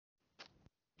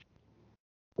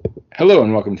Hello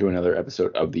and welcome to another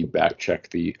episode of the Back Check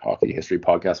the Hockey History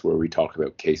podcast, where we talk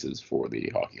about cases for the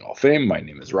Hockey Hall of Fame. My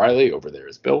name is Riley. Over there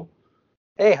is Bill.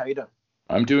 Hey, how you doing?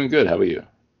 I'm doing good. How about you?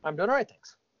 I'm doing all right,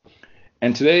 thanks.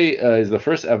 And today is the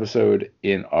first episode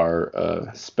in our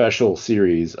special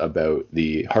series about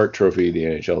the Hart Trophy, the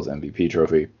NHL's MVP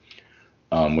trophy,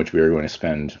 which we are going to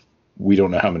spend, we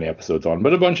don't know how many episodes on,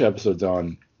 but a bunch of episodes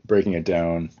on, breaking it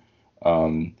down,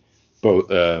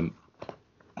 both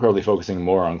probably focusing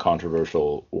more on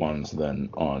controversial ones than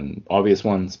on obvious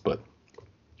ones, but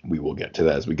we will get to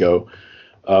that as we go.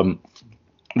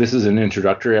 This is an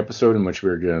introductory episode in which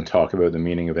we're going to talk about the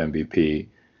meaning of MVP,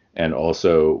 and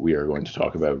also we are going to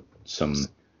talk about some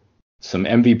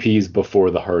MVPs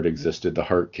before the Hart existed. The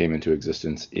Hart came into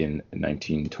existence in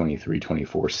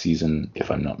 1923-24 season, if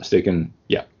I'm not mistaken.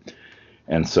 Yeah.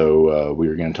 And so we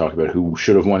are going to talk about who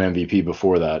should have won MVP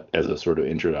before that as a sort of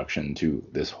introduction to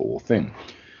this whole thing.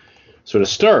 So to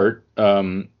start,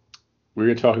 we're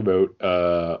going to talk about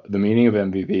the meaning of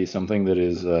MVP, something that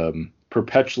is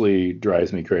perpetually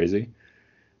drives me crazy,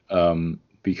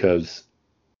 because,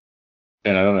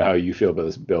 and I don't know how you feel about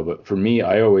this, Bill, but for me,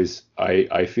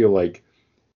 I feel like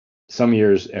some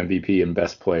years MVP and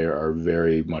best player are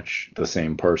very much the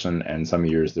same person, and some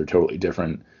years they're totally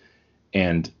different.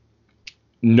 And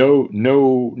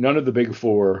none of the big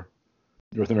four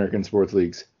North American sports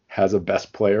leagues has a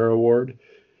best player award.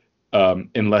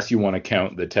 Unless you want to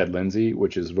count the Ted Lindsay,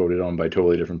 which is voted on by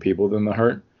totally different people than the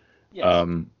Hart. Yes.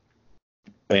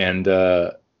 And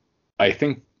I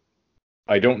think,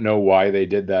 I don't know why they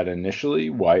did that initially.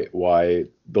 Why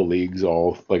the leagues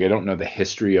all, like, I don't know the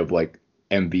history of like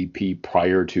MVP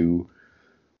prior to,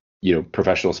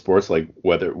 professional sports, like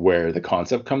where the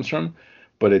concept comes from.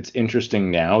 But it's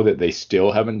interesting now that they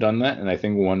still haven't done that, and I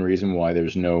think one reason why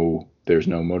there's no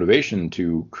motivation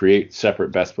to create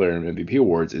separate best player and MVP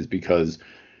awards is because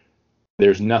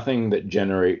there's nothing that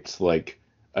generates like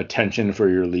attention for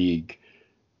your league,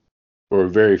 or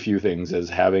very few things, as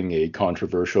having a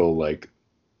controversial like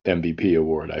MVP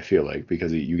award. I feel like,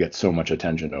 because you get so much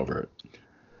attention over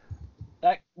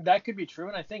it. That could be true,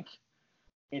 and I think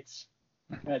it's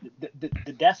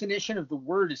the definition of the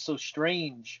word is so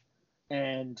strange,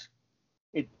 and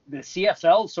the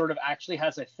CFL sort of actually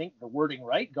has, I think, the wording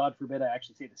right. God forbid I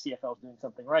actually say the CFL is doing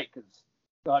something right, because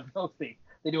God knows they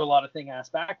do a lot of thing ass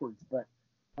backwards. But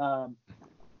the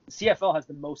CFL has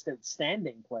the most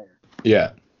outstanding player.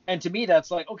 Yeah. And to me,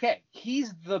 that's like, okay,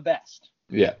 he's the best.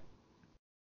 Yeah.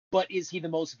 But is he the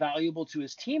most valuable to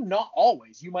his team? Not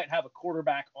always. You might have a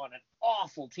quarterback on an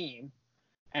awful team.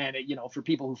 And, for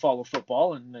people who follow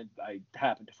football, and I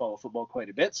happen to follow football quite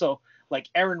a bit. So, like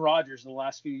Aaron Rodgers in the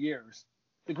last few years,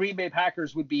 the Green Bay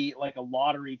Packers would be like a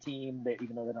lottery team, that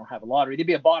even though they don't have a lottery, they'd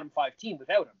be a bottom 5 team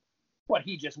without him. But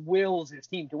he just wills his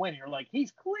team to win. You're like,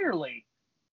 he's clearly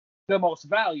the most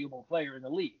valuable player in the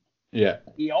league. Yeah.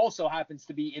 He also happens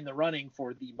to be in the running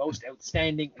for the most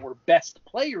outstanding or best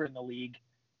player in the league.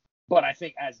 But I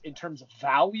think, as in terms of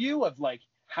value of like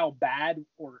how bad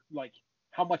or like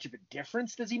how much of a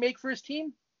difference does he make for his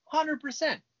team?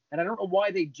 100%. And I don't know why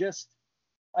I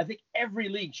think every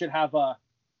league should have a,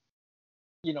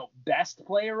 best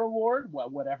player award,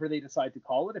 whatever they decide to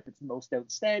call it, if it's most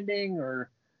outstanding or,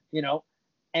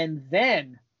 and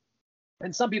then,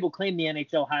 and some people claim the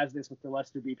NHL has this with the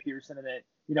Lester B. Pearson, and that,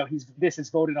 this is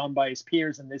voted on by his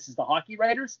peers and this is the hockey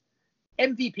writers.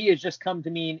 MVP has just come to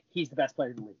mean he's the best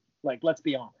player in the league. Like, let's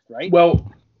be honest, right?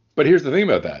 Well, but here's the thing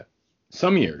about that.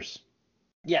 Some years.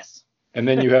 Yes. And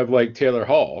then you have like Taylor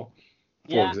Hall,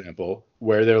 for example,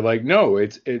 where they're like, no,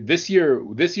 this year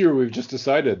we've just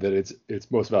decided that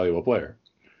it's most valuable player.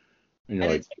 And you're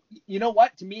like, you know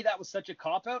what? To me, that was such a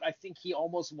cop out. I think he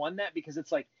almost won that, because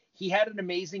it's like he had an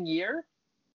amazing year.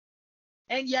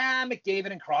 And yeah,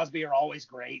 McDavid and Crosby are always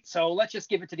great. So let's just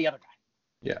give it to the other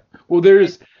guy. Yeah. Well,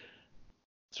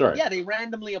 sorry. Yeah, they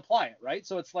randomly apply it, right?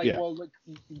 So it's like, well, look,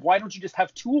 why don't you just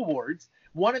have 2 awards?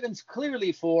 One of them's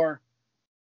clearly for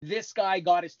this guy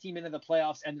got his team into the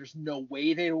playoffs and there's no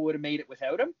way they would have made it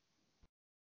without him.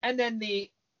 And then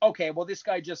this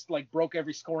guy just like broke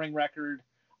every scoring record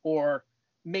or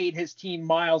made his team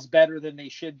miles better than they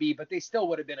should be, but they still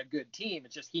would have been a good team.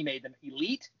 It's just he made them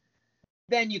elite.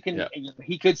 Then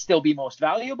he could still be most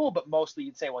valuable, but mostly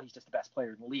you'd say, well, he's just the best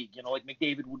player in the league. Like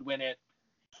McDavid would win it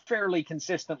fairly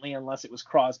consistently unless it was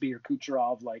Crosby or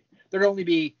Kucherov. Like, there'd only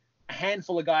be a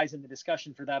handful of guys in the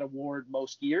discussion for that award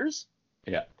most years.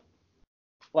 Yeah.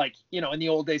 Like, in the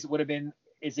old days, it would have been,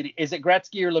 is it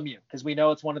Gretzky or Lemieux? Because we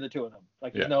know it's one of the two of them.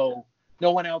 Like, no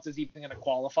one else is even going to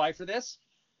qualify for this.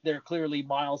 They're clearly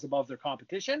miles above their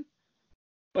competition.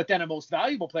 But then a most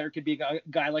valuable player could be a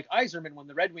guy like Yzerman when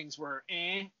the Red Wings were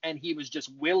and he was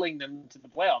just willing them to the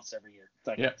playoffs every year.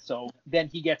 Like, yeah. So then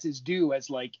he gets his due as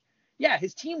like, yeah,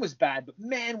 his team was bad, but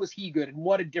man, was he good, and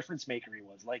what a difference maker he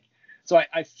was. Like, so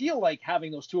I feel like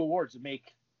having those two awards would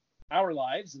make our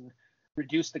lives and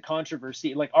reduce the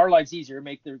controversy, like our lives easier,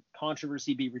 make the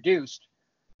controversy be reduced.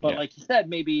 But like you said,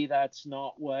 maybe that's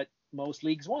not what most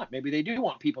leagues want. Maybe they do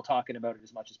want people talking about it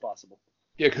as much as possible.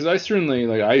 Yeah, because I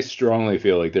strongly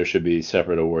feel like there should be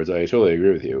separate awards. I totally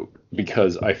agree with you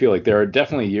because I feel like there are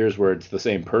definitely years where it's the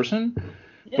same person,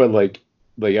 but like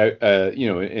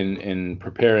in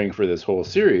preparing for this whole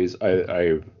series,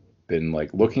 I've been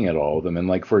like looking at all of them, and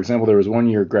like for example, there was one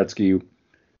year Gretzky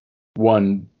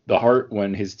won the Hart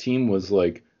when his team was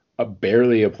like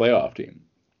barely a playoff team.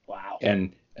 Wow.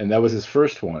 And that was his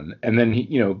first one, and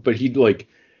then but he'd like,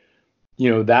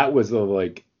 that was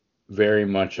like very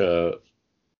much a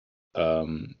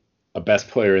best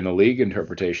player in the league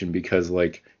interpretation because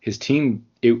like his team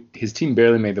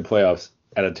barely made the playoffs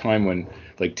at a time when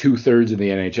like 2/3 of the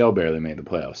NHL barely made the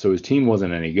playoffs. So his team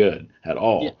wasn't any good at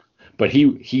all. Yeah. But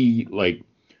he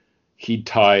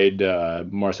tied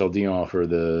Marcel Dion for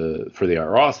the Art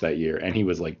Ross that year, and he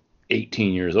was like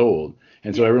 18 years old.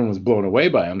 And so everyone was blown away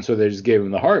by him, so they just gave him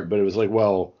the Hart. But it was like,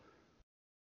 well,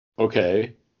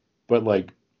 okay, but like,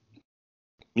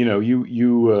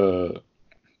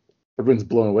 everyone's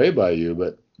blown away by you,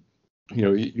 but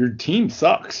your team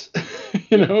sucks.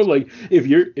 Like if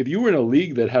you were in a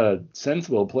league that had a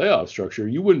sensible playoff structure,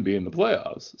 you wouldn't be in the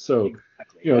playoffs. So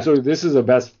so this is a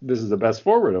best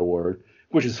forward award,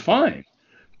 which is fine.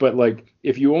 But like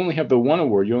if you only have the one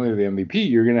award, you only have the MVP,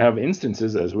 you're going to have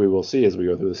instances, as we will see as we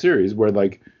go through the series, where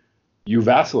like you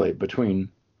vacillate between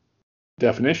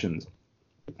definitions.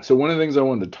 So one of the things I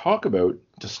wanted to talk about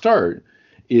to start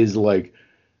is like,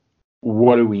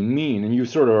 what do we mean? And you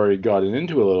sort of already got it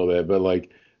into a little bit, but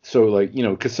like, so like,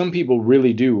 because some people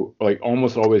really do like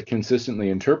almost always consistently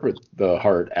interpret the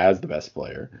Hart as the best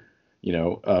player,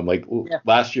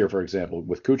 last year, for example,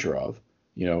 with Kucherov,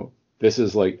 this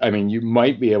is like, I mean, you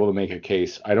might be able to make a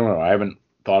case. I don't know. I haven't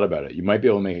thought about it. You might be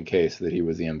able to make a case that he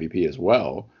was the MVP as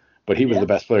well, but he was the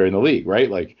best player in the league,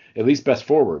 right? Like at least best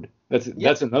forward. That's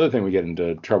another thing we get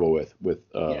into trouble with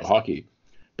hockey.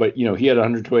 But he had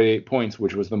 128 points,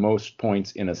 which was the most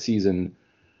points in a season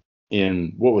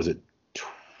in what was it?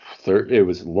 It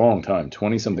was a long time,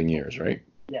 20 something years, right?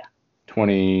 Yeah.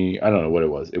 20. I don't know what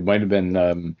it was. It might have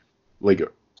been like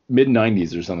mid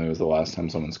 90s or something was the last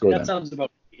time someone scored. That sounds about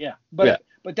But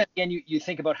then again, you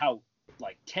think about how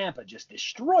like Tampa just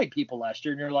destroyed people last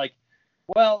year, and you're like,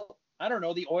 well, I don't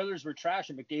know. The Oilers were trash,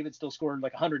 and McDavid still scored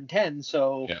like 110,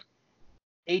 so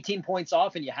 18 points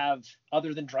off, and you have,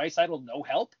 other than Draisaitl, no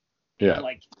help. Yeah.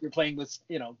 Like you're playing with,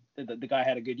 the guy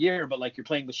had a good year, but like you're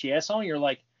playing with Chiasson, you're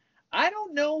like, I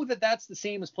don't know that that's the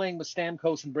same as playing with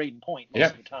Stamkos and Braden Point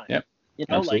most of the time. Yeah.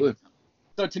 Absolutely. Like,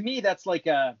 so to me, that's like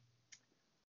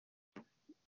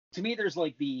there's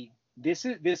like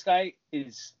this guy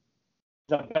is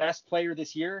the best player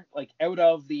this year, like out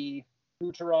of the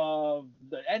Kucherov,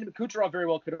 and Kucherov very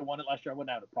well could have won it last year. I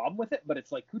wouldn't have a problem with it, but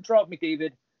it's like Kucherov,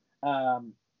 McDavid,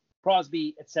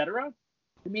 Crosby, etc.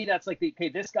 To me, that's like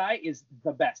this guy is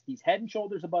the best. He's head and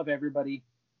shoulders above everybody.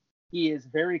 He is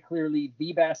very clearly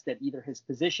the best at either his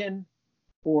position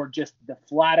or just the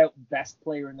flat out best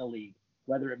player in the league,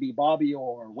 whether it be Bobby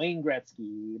Orr, Wayne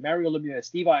Gretzky, Mario Lemieux,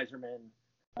 Steve Yzerman,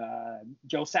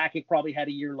 Joe Sakic probably had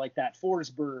a year like that.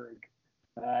 Forsberg,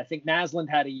 I think Naslund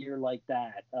had a year like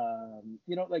that.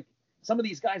 Like some of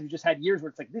these guys have just had years where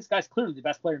it's like, this guy's clearly the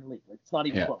best player in the league. Like, it's not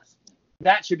even close.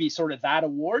 That should be sort of that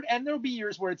award. And there'll be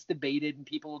years where it's debated and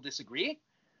people will disagree.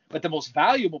 But the most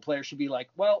valuable player should be like,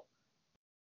 well,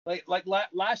 like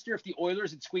last year, if the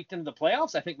Oilers had squeaked into the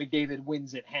playoffs, I think McDavid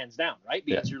wins it hands down, right?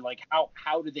 Because you're like,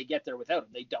 how did they get there without him?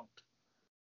 They don't.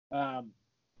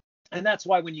 And that's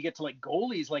why when you get to like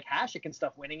goalies like Hasek and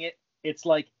stuff winning it, it's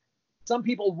like some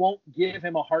people won't give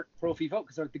him a Hart Trophy vote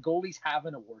because like the goalies have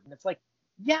an award. And it's like,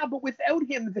 yeah, but without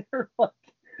him,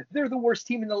 they're the worst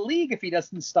team in the league if he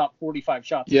doesn't stop 45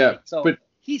 shots. Yeah. So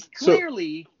he's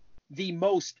clearly the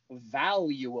most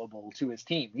valuable to his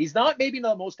team. He's not maybe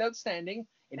the most outstanding.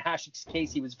 In Hasek's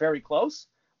case, he was very close,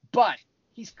 but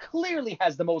he's clearly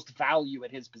has the most value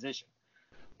at his position.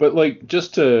 But like,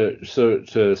 just to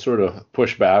sort of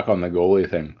push back on the goalie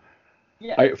thing.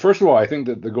 Yeah. First of all, I think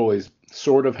that the goalies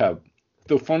sort of have.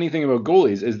 The funny thing about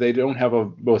goalies is they don't have a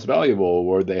most valuable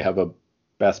award; they have a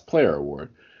best player award.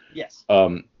 Yes.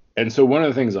 And so one of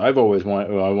the things I've always wanted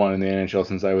in the NHL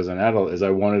since I was an adult is I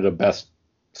wanted a best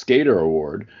skater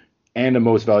award and a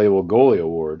most valuable goalie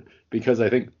award, because I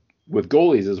think with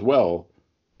goalies as well,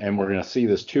 and we're going to see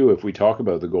this too if we talk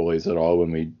about the goalies at all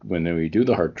when we do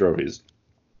the Hart trophies,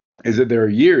 is that there are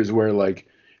years where like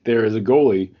there is a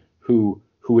goalie who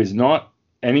is not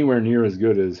anywhere near as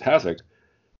good as Hasek,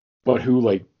 but who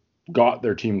like got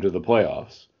their team to the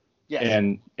playoffs. Yes.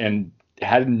 And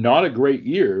had not a great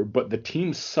year, but the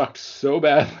team sucked so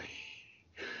badly.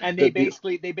 And they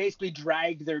basically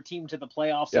dragged their team to the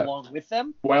playoffs along with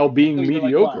them while being so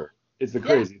mediocre. Like, wow. Is the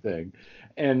crazy thing.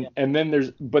 And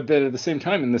then but then at the same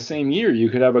time, in the same year, you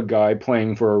could have a guy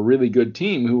playing for a really good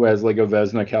team who has like a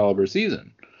Vezina caliber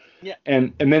season. Yeah.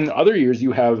 And then other years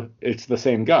you have it's the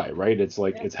same guy, right? It's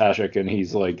like it's Hasek, and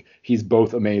he's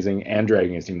both amazing and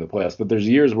dragging his team to the playoffs. But there's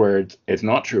years where it's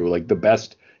not true. Like the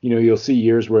best, you'll see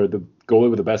years where the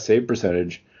goalie with the best save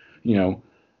percentage,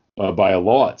 by a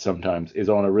lot sometimes is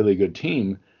on a really good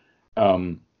team,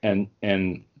 and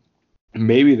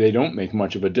maybe they don't make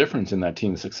much of a difference in that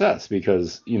team's success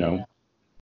because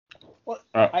Well,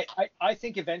 I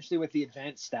think eventually with the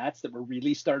advanced stats that we're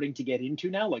really starting to get into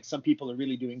now, like some people are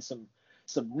really doing some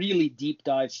really deep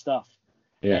dive stuff.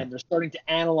 Yeah. And they're starting to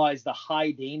analyze the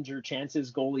high danger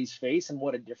chances goalies face and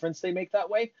what a difference they make that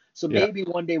way. So maybe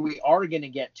one day we are going to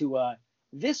get to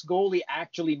this goalie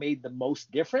actually made the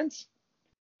most difference.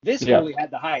 This goalie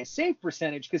had the highest save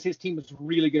percentage because his team was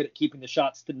really good at keeping the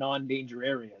shots to non-danger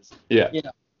areas. Yeah.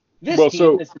 This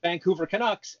team is the Vancouver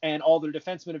Canucks, and all their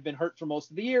defensemen have been hurt for most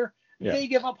of the year. Yeah. They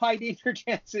give up high danger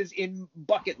chances in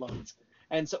bucket loads.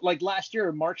 And so, like last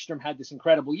year, Markstrom had this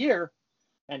incredible year,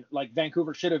 and like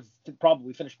Vancouver should have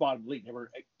probably finished bottom of the league. They were,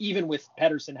 even with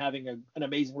Pettersson having an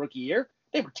amazing rookie year,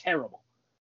 they were terrible.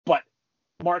 But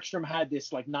Markstrom had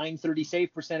this like 930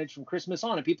 save percentage from Christmas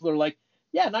on, and people are like,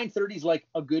 yeah, 930 is like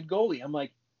a good goalie. I'm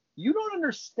like, you don't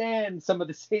understand some of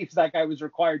the saves that guy was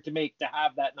required to make to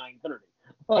have that 930.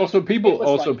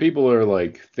 Like, people are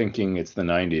like thinking it's the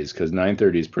 90s because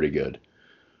 930 is pretty good.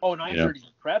 Oh, 930 is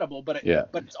incredible, but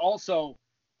it's also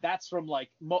that's from like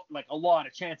a lot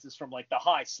of chances from like the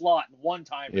high slot and one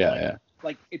time.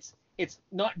 Like it's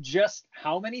not just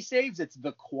how many saves, it's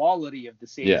the quality of the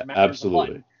saves. Yeah,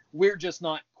 absolutely. We're just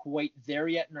not quite there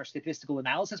yet in our statistical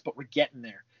analysis, but we're getting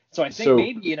there. So I think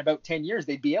maybe in about 10 years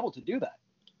they'd be able to do that.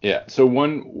 Yeah. So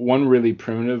one really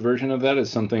primitive version of that is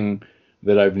something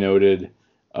that I've noted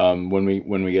when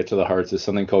we get to the Harts is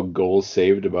something called goals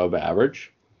saved above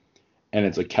average, and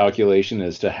it's a calculation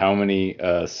as to how many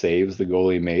saves the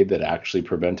goalie made that actually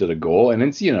prevented a goal, and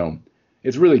it's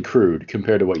it's really crude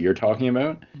compared to what you're talking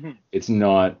about. Mm-hmm. It's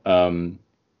not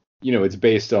it's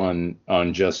based on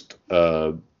just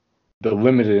the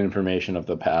limited information of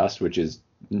the past, which is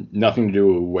nothing to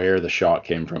do with where the shot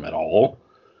came from at all.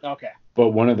 Okay.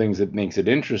 But one of the things that makes it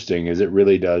interesting is it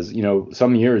really does,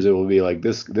 some years it will be like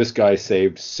this guy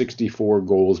saved 64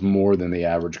 goals more than the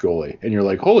average goalie. And you're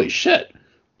like, holy shit.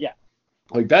 Yeah.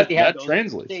 Like that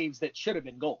translates. Saves that should have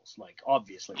been goals, like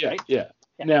obviously, yeah, right? Yeah.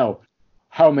 Now,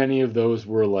 how many of those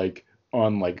were like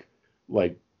on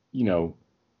really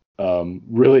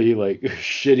like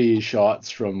shitty shots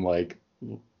from like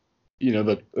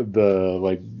the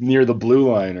like near the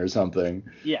blue line or something,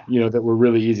 that were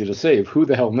really easy to save. Who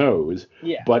the hell knows?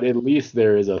 Yeah. But at least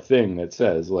there is a thing that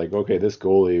says like, okay, this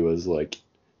goalie was like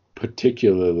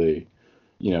particularly,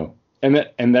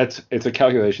 and that's it's a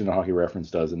calculation the Hockey Reference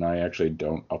does, and I actually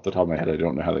don't, off the top of my head, I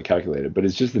don't know how they calculate it, but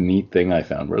it's just a neat thing I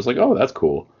found where it's like, oh, that's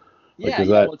cool.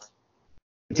 Like,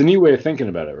 it's a neat way of thinking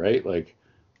about it, right? Like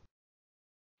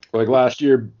last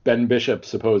year, Ben Bishop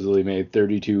supposedly made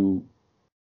 32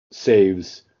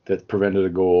 saves that prevented a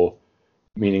goal,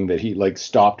 meaning that he like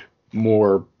stopped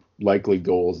more likely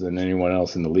goals than anyone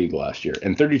else in the league last year.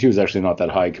 And 32 is actually not that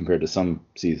high compared to some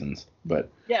seasons, but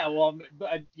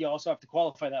but you also have to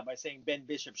qualify that by saying Ben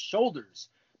Bishop's shoulders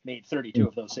made 32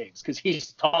 of those saves because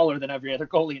he's taller than every other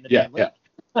goalie in the damn league.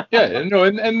 No,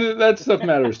 and that stuff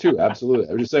matters too. Absolutely.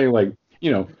 I'm just saying, like,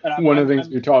 one of the things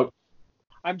we talk.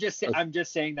 I'm just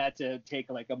saying that to take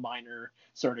like a minor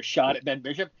sort of shot at Ben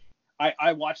Bishop.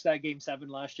 I watched that Game 7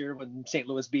 last year when St.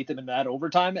 Louis beat them in that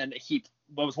overtime, and he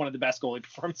was one of the best goalie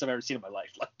performances I've ever seen in my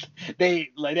life. Like they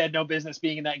had no business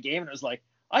being in that game, and it was like,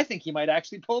 I think he might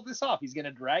actually pull this off. He's going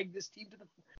to drag this team to the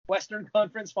Western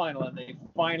Conference Final, and they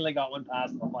finally got one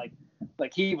past him.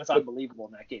 Like he was unbelievable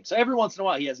in that game. So every once in a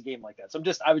while he has a game like that. So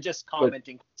I was just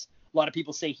commenting. A lot of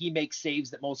people say he makes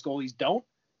saves that most goalies don't,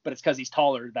 but it's because he's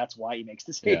taller. That's why he makes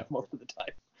the save most of the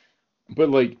time. But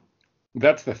like,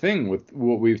 that's the thing with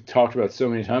what we've talked about so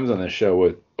many times on this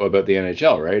show about the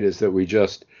NHL, right? Is that we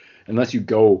just, unless you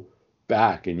go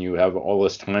back and you have all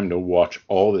this time to watch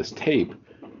all this tape,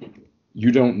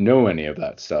 you don't know any of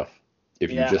that stuff.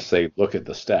 If you just say, look at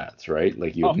the stats, right?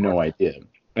 Like you have no idea.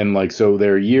 And like, so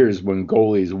there are years when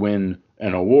goalies win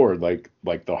an award like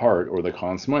the Hart or the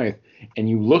Conn Smythe, and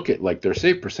you look at like their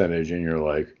save percentage, and you're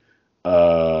like,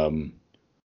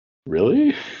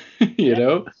 really, you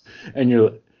know, and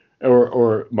you're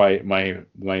or my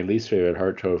least favorite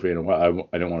Hart trophy, and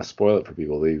I don't want to spoil it for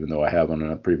people, even though I have on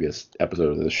a previous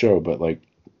episode of the show, but like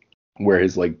where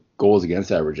his like goals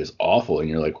against average is awful, and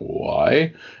you're like,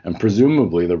 why? And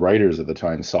presumably the writers at the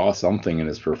time saw something in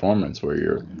his performance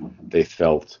where they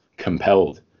felt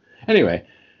compelled. Anyway,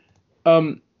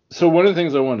 so one of the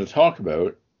things I wanted to talk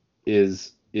about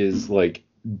is like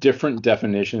different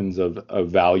definitions of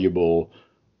valuable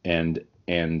and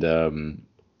and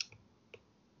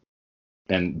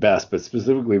best, but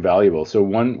specifically valuable. So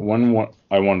one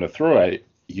I wanted to throw at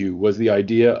you was the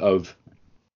idea of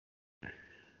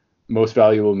most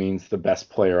valuable means the best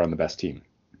player on the best team.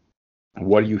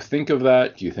 What do you think of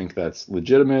that? Do you think that's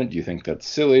legitimate? Do you think that's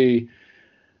silly?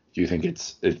 Do you think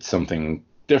it's something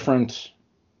different?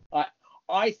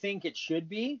 I think it should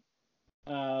be.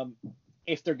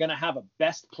 If they're going to have a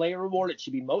best player award, it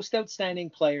should be most outstanding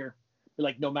player.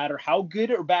 Like, no matter how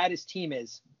good or bad his team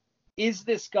is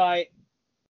this guy,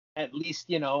 at least,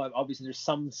 you know, obviously there's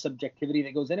some subjectivity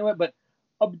that goes into it, but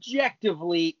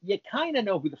objectively, you kind of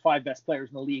know who the 5 best players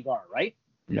in the league are, right?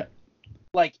 Yeah.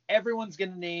 Like, everyone's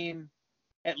going to name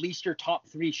at least your top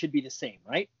 3 should be the same,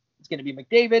 right? It's going to be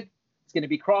McDavid. It's going to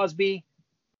be Crosby.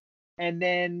 And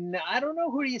then, I don't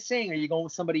know, who are you saying? Are you going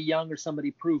with somebody young or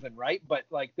somebody proven, right? But,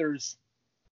 like, there's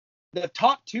the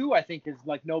top 2, I think, is,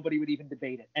 like, nobody would even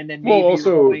debate it. And then maybe well,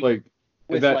 also, like,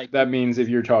 that like, that means if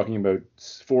you're talking about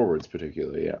forwards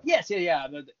particularly, yeah. Yes, yeah.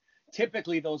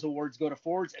 Typically, those awards go to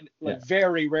forwards, and like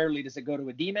very rarely does it go to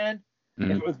a D-man.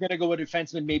 Mm-hmm. If it was going to go to a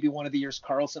defenseman, maybe one of the years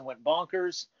Carlson went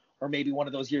bonkers, or maybe one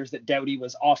of those years that Doughty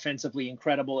was offensively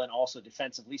incredible and also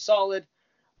defensively solid.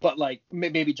 But like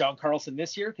maybe John Carlson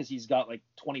this year, because he's got like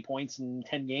 20 points in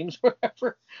 10 games or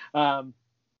whatever,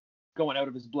 going out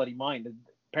of his bloody mind. And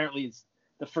apparently, it's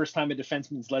the first time a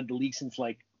defenseman's led the league since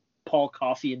like Paul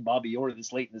Coffey and Bobby Orr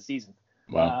this late in the season.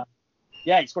 Wow.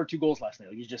 Yeah, he scored 2 goals last night.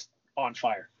 Like, he's just on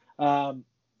fire. And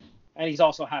he's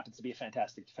also happens to be a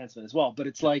fantastic defenseman as well. But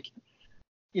it's like,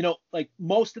 you know, like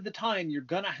most of the time you're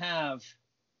going to have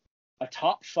a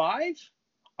top 5.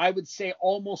 I would say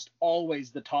almost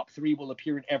always the top 3 will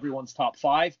appear in everyone's top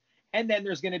 5. And then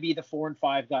there's going to be the 4 and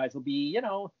 5 guys will be, you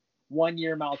know, 1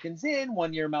 year Malkin's in,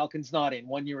 1 year Malkin's not in,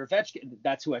 1 year Ovechkin.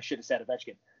 That's who I should have said,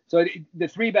 Ovechkin. So the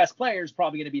 3 best players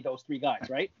probably going to be those 3 guys,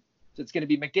 right? So it's going to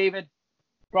be McDavid,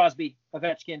 Crosby,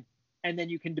 Ovechkin, and then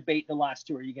you can debate the last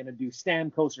 2. Are you going to do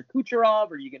Stamkos or Kucherov?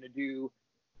 Or are you going to do,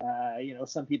 you know,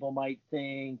 some people might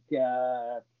think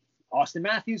Austin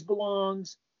Matthews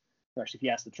belongs, especially if you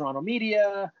ask the Toronto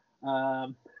media,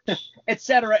 et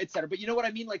cetera, et cetera. But you know what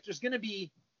I mean? Like, there's going to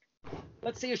be,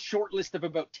 let's say, a short list of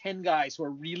about 10 guys who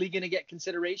are really going to get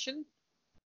consideration.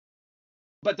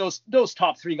 But those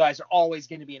top 3 guys are always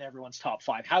going to be in everyone's top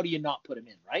 5. How do you not put them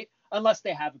in, right? Unless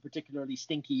they have a particularly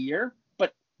stinky year,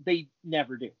 but they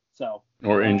never do. So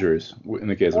or injuries in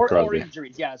the case of Crosby. Or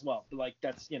injuries, yeah, as well. Like,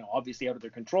 that's, you know, obviously out of their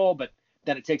control, but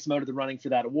then it takes them out of the running for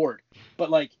that award.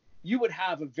 But like, you would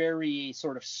have a very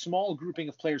sort of small grouping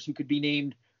of players who could be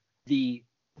named the,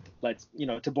 let's, you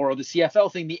know, to borrow the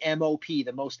CFL thing, the MOP,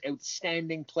 the most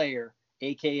outstanding player,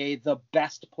 aka the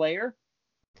best player.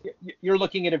 You're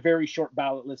looking at a very short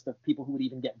ballot list of people who would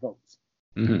even get votes.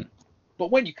 Mm-hmm.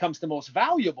 But when it comes to most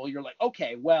valuable, you're like,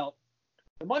 okay, well,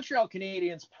 the Montreal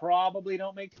Canadiens probably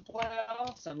don't make the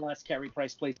playoffs unless Carey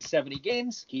Price plays 70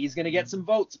 games. He's going to get some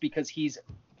votes because he's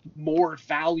more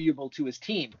valuable to his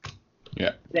team.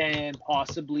 Yeah. Than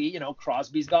possibly, you know,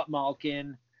 Crosby's got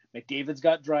Malkin, McDavid's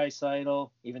got Draisaitl,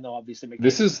 even though obviously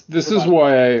McDavid. This is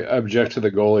why I object to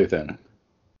the goalie thing.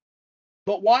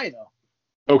 But why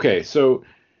though? Okay, so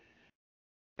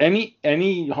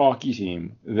any hockey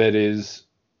team that is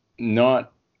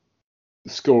not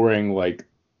scoring like,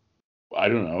 I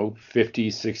don't know,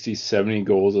 50, 60, 70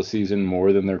 goals a season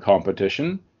more than their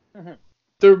competition,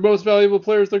 their most valuable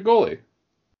player is their goalie.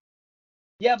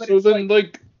 Yeah, but so it's then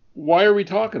like why are we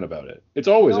talking about it? It's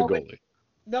always a goalie.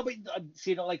 But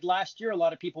see, like last year, a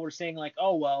lot of people were saying like,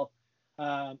 oh well,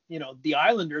 you know, the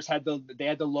Islanders had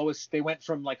the lowest. They went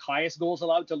from like highest goals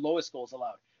allowed to lowest goals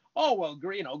allowed. Oh well,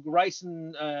 you know,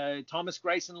 Thomas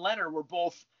Greiss and Leonard were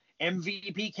both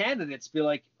MVP candidates. Be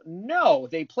like, no,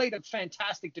 they played a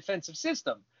fantastic defensive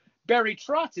system. Barry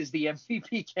Trotz is the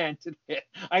MVP candidate.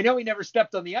 I know he never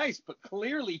stepped on the ice, but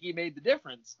clearly he made the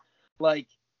difference. Like,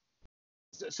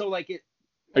 so like it.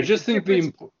 I just think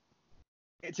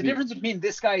it's a difference between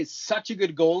this guy is such a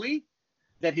good goalie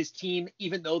that his team,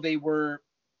 even though they were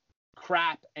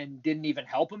crap and didn't even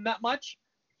help him that much,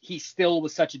 he still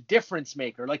was such a difference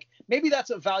maker. Like, maybe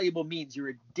that's what valuable means. You're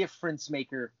a difference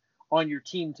maker on your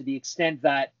team to the extent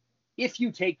that if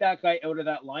you take that guy out of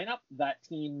that lineup, that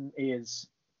team is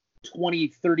 20,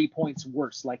 30 points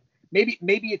worse. Like, maybe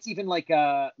it's even like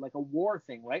a war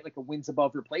thing, right? Like a wins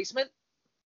above replacement.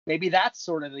 Maybe that's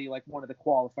sort of one of the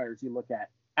qualifiers you look at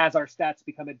as our stats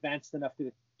become advanced enough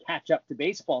to catch up to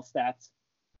baseball stats.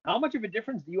 How much of a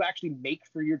difference do you actually make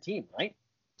for your team, right?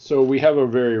 So we have a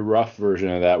very rough version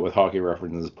of that with Hockey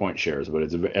References point shares, but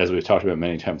it's, as we've talked about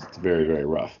many times, it's very, very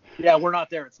rough. Yeah, we're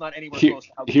not there. It's not anywhere close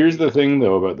to how here's the thing,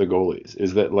 though, about the goalies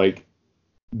is that, like,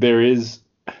 there is,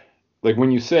 like,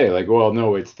 when you say, like, well,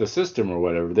 no, it's the system or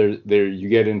whatever, there you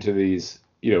get into these,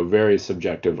 very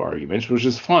subjective arguments, which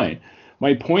is fine.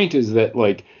 My point is that,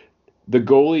 like, the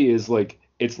goalie is like,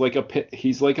 he's like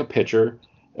a pitcher,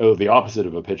 the opposite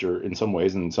of a pitcher in some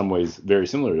ways, and in some ways very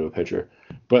similar to a pitcher,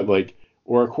 but like,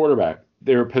 or a quarterback.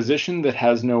 They're a position that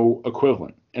has no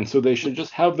equivalent, and so they should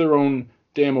just have their own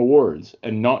damn awards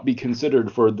and not be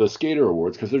considered for the skater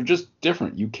awards because they're just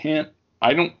different. You can't.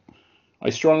 I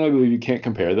strongly believe you can't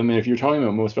compare them. And if you're talking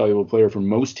about most valuable player for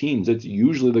most teams, it's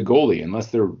usually the goalie, unless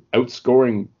they're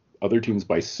outscoring other teams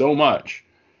by so much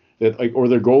that, like, or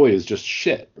their goalie is just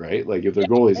shit, right? Like, if their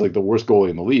goalie is like the worst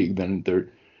goalie in the league, then they're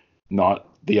not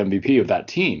the MVP of that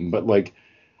team. But like,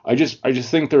 I just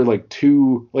think they're like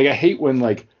too, like, I hate when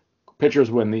like pitchers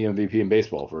win the MVP in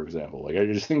baseball, for example. Like, I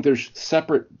just think they're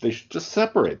separate. They should just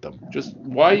separate them. Just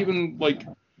why even like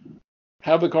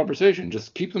have the conversation?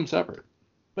 Just keep them separate.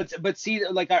 But see,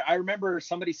 like, I remember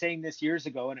somebody saying this years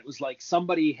ago, and it was like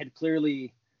somebody had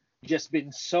clearly just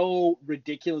been so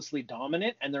ridiculously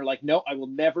dominant, and they're like, no, I will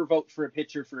never vote for a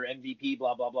pitcher for MVP,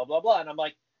 blah, blah, blah, blah, blah. And I'm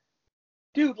like,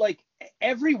 dude, like,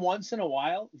 every once in a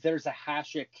while, there's a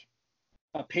Hasek,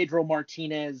 a Pedro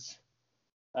Martinez,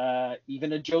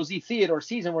 even a Josie Theodore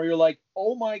season where you're like,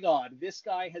 oh my God, this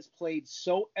guy has played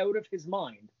so out of his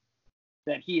mind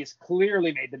that he has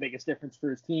clearly made the biggest difference for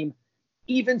his team.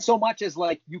 Even so much as,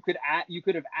 like, you could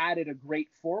have added a great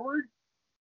forward,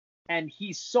 and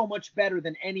he's so much better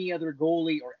than any other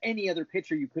goalie or any other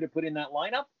pitcher you could have put in that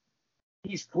lineup.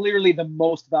 He's clearly the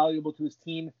most valuable to his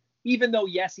team, even though,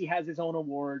 yes, he has his own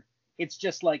award. It's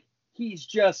just like, he's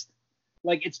just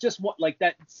like, it's just what, like,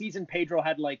 that season Pedro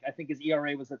had, like, I think his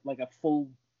ERA was like a full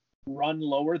run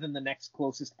lower than the next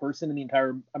closest person in the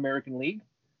entire American League.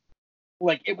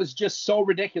 Like, it was just so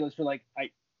ridiculous. For like,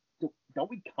 don't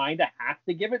we kind of have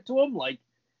to give it to him? Like,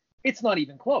 it's not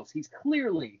even close. He's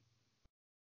clearly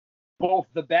both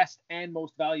the best and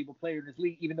most valuable player in his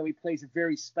league, even though he plays a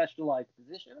very specialized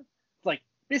position. It's like,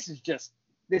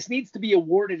 this needs to be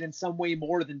awarded in some way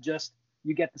more than just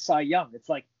you get the Cy Young. It's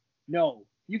like, no,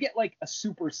 you get like a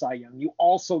super Cy Young. You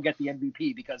also get the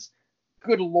MVP because,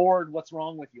 good Lord, what's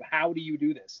wrong with you? How do you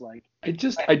do this? Like,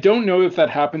 I don't know if that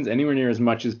happens anywhere near as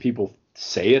much as people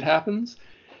say it happens.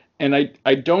 And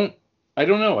I don't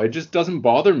know. It just doesn't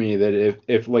bother me that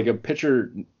if like a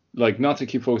pitcher, like, not to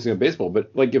keep focusing on baseball, but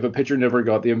like if a pitcher never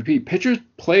got the MVP, pitchers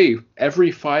play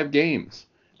every 5 games.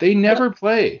 They never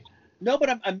play. No,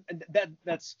 but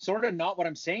that's sort of not what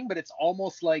I'm saying. But it's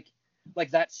almost like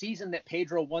that season that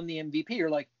Pedro won the MVP. You're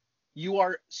like, you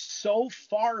are so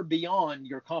far beyond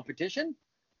your competition.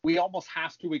 We almost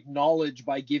have to acknowledge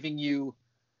by giving you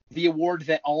the award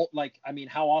that all, like, I mean,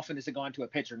 how often has it gone to a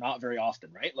pitcher? Not very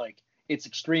often, right? Like, it's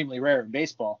extremely rare in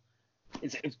baseball.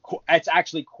 It's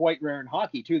actually quite rare in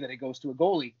hockey too that it goes to a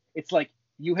goalie. It's like,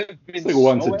 you have been, it's like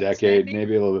once a decade,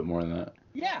 maybe a little bit more than that.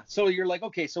 Yeah. So you're like,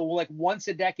 okay, so like once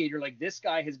a decade, you're like, this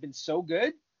guy has been so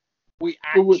good, we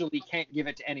actually can't give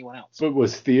it to anyone else. But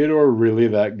was Theodore really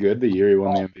that good the year he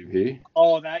won the MVP?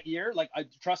 Oh, that year? Like,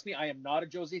 trust me, I am not a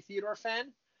Josie Theodore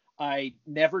fan. I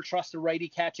never trust a righty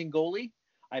catching goalie.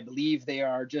 I believe they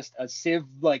are just a sieve,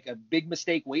 like a big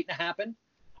mistake waiting to happen.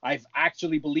 I've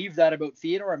actually believed that about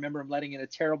Theodore. I remember him letting in a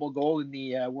terrible goal in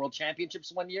the World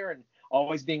Championships one year and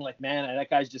always being like, man, that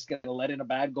guy's just going to let in a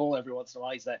bad goal every once in a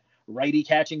while. He's that righty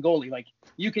catching goalie. Like,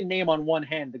 you can name on one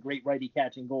hand the great righty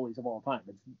catching goalies of all time.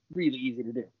 It's really easy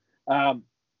to do. I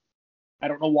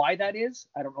don't know why that is.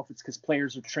 I don't know if it's because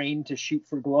players are trained to shoot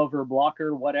for glove or blocker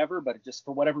or whatever, but it just,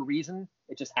 for whatever reason,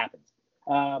 it just happens.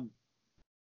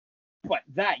 But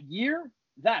that year,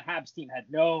 that Habs team had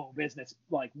no business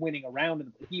like winning a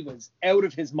round. He was out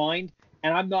of his mind,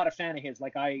 and I'm not a fan of his.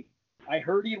 Like, I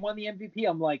heard he had won the MVP.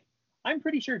 I'm like, I'm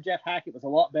pretty sure Jeff Hackett was a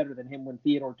lot better than him when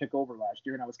Theodore took over last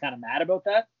year, and I was kind of mad about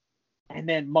that. And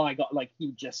then, my God, like,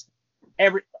 he just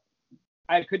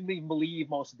I couldn't even believe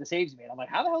most of the saves he made. I'm like,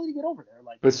 how the hell did he get over there?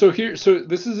 Like, but so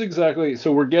this is exactly,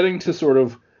 so we're getting to sort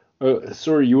of,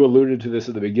 you alluded to this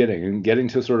at the beginning, and getting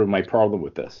to sort of my problem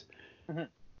with this. Mm-hmm.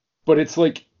 But it's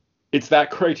like, it's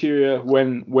that criteria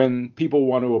when people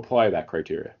want to apply that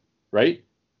criteria, right?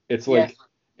 It's Yes.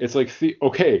 like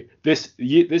okay, this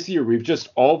year we've just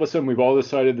all of a sudden we've all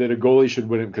decided that a goalie should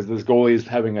win it because this goalie is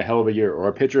having a hell of a year, or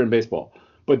a pitcher in baseball.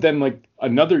 But then like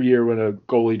another year when a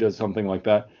goalie does something like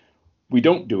that, we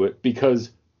don't do it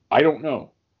because I don't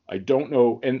know. I don't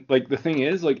know. And like the thing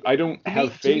is, like I don't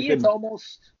have To me, faith in.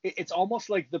 it's almost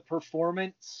like the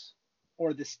performance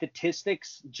or the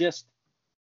statistics just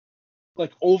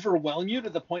like overwhelm you to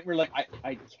the point where like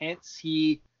I can't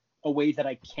see a way that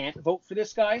I can't vote for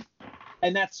this guy.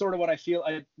 And that's sort of what I feel.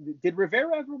 Did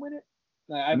Rivera ever win it?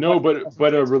 I'm No, watching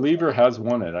but a reliever has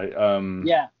won it.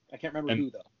 Yeah, I can't remember and who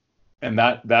though. and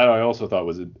that I also thought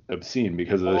was obscene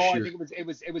because of the Oh, I sheer. think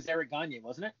it was Eric Gagne,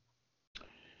 wasn't it?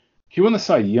 He won the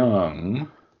Cy Young,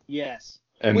 Yes.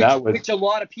 and Which that was a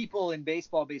lot of people in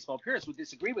baseball purists would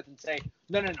disagree with and say,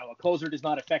 no, a closer does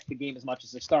not affect the game as much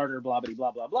as a starter, blah, blah,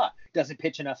 blah, blah, blah. Doesn't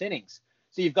pitch enough innings.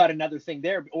 So you've got another thing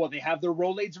there. Or they have the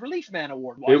Rolaids Relief Man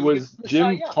Award. Why it do you give was them the Cy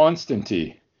Jim Young?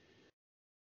 Constantine.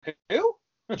 Who?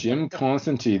 Jim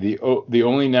Constantine, the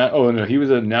only oh no, he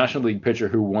was a National League pitcher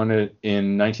who won it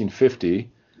in 1950.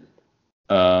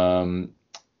 And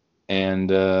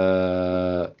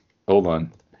hold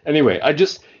on. Anyway, I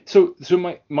just so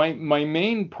my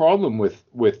main problem with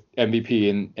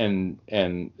MVP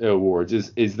and awards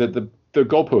is that the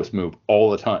goalposts move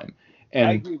all the time. I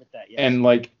And agree with that, yes. and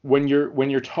like when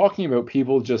you're talking about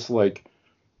people just like,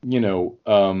 you know,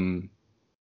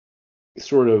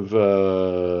 sort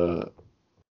of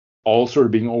all sort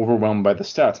of being overwhelmed by the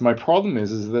stats. My problem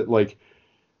is that like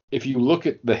if you look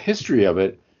at the history of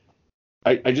it,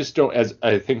 I just don't, as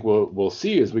I think we'll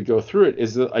see as we go through it,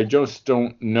 is that I just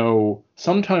don't know.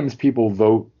 Sometimes people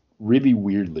vote really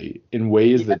weirdly in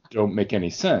ways Yeah. that don't make any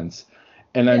sense,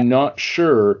 and Yeah. I'm not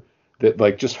sure that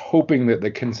like just hoping that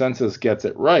the consensus gets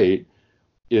it right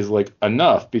is like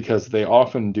enough because they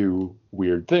often do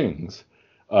weird things.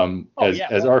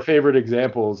 As our favorite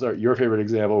examples are your favorite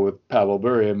example with Pavel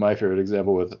Bure and my favorite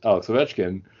example with Alex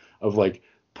Ovechkin of like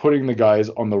putting the guys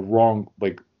on the wrong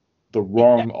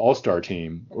All-Star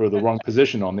team or the wrong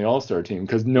position on the All-Star team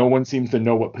because no one seems to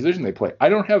know what position they play. I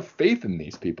don't have faith in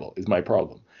these people is my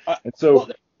problem. And so Well,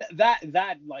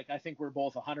 that like I think we're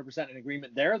both 100% in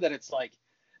agreement there that it's like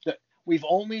that we've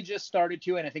only just started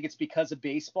to, and I think it's because of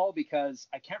baseball, because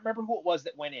I can't remember who it was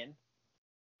that went in.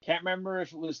 Can't remember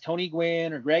if it was Tony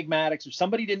Gwynn or Greg Maddux or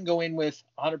somebody didn't go in with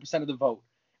 100% of the vote.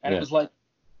 And yeah. It was like,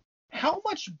 how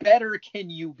much better can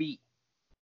you be?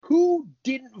 Who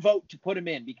didn't vote to put him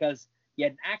in because he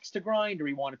had an axe to grind or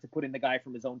he wanted to put in the guy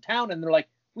from his own town? And they're like,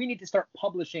 we need to start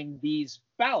publishing these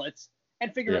ballots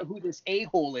and figure out who this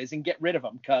a-hole is and get rid of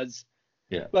him because,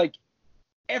 like,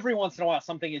 every once in a while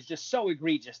something is just so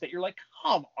egregious that you're like,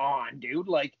 come on, dude.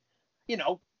 Like, you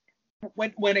know,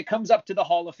 when it comes up to the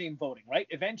Hall of Fame voting, right?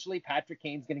 Eventually, Patrick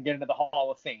Kane's going to get into the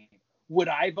Hall of Fame. Would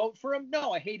I vote for him?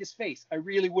 No, I hate his face. I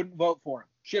really wouldn't vote for him.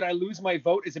 Should I lose my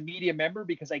vote as a media member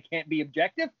because I can't be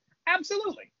objective?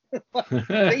 Absolutely.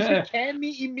 They should can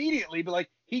me immediately, but like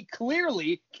he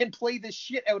clearly can play this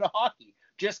shit out of hockey.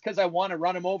 Just because I want to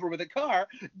run him over with a car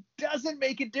doesn't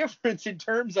make a difference in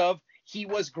terms of he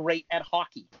was great at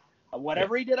hockey.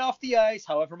 Whatever he did off the ice,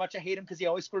 however much I hate him because he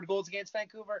always scored goals against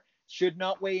Vancouver, should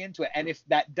not weigh into it. And if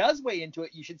that does weigh into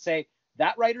it, you should say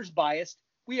that writer's biased.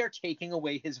 We are taking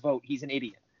away his vote. He's an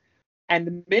idiot. And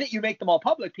the minute you make them all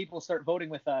public, people start voting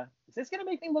with, is this going to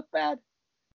make me look bad?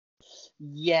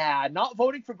 Yeah, not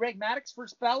voting for Greg Maddux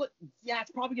first ballot. Yeah,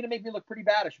 it's probably going to make me look pretty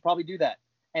bad. I should probably do that.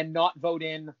 And not vote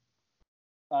in,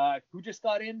 who just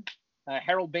got in?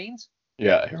 Harold Baines?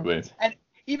 Yeah, Harold Baines. And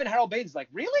even Harold Baines is like,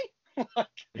 really?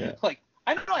 Yeah. Like,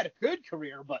 I know I had a good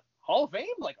career, but Hall of Fame?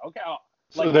 Like, okay.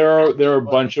 So there are a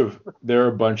bunch of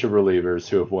relievers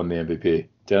who have won the MVP.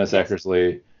 Dennis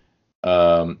Eckersley,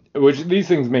 which these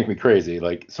things make me crazy.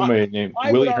 Like somebody named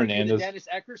Willie Hernandez. Dennis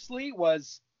Eckersley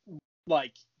was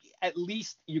like at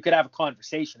least you could have a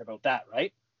conversation about that,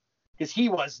 right? Because he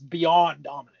was beyond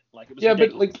dominant. Like it was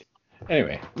ridiculous. But like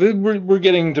anyway, we're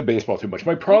getting into baseball too much.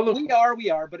 My problem. We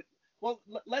are, but well,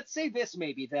 let's say this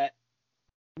maybe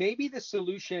the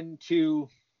solution to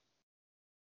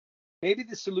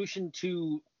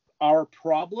our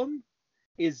problem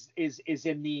is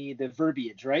in the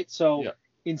verbiage, right? So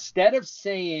instead of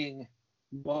saying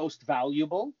most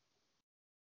valuable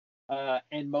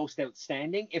and most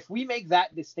outstanding, if we make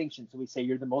that distinction, so we say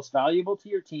you're the most valuable to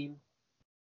your team,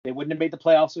 they wouldn't have made the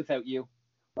playoffs without you.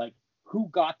 Like who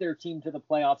got their team to the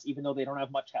playoffs even though they don't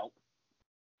have much help?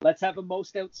 Let's have a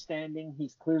most outstanding.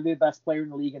 He's clearly the best player in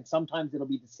the league, and sometimes it'll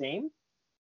be the same.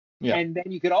 Yeah. And then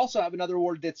you could also have another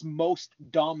award that's most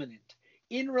dominant.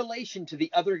 in relation to the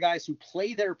other guys who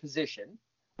play their position,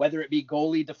 whether it be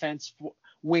goalie, defense,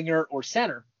 winger, or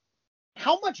center,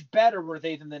 how much better were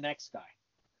they than the next guy?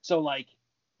 So, like,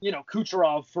 you know,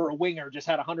 Kucherov for a winger just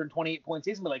had 128 points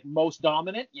season, but like most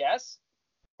dominant, yes.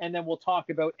 And then we'll talk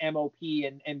about MOP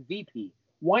and MVP.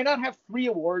 Why not have 3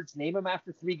 awards, name them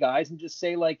after 3 guys, and just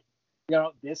say, like, you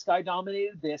know, this guy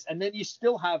dominated this, and then you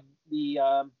still have the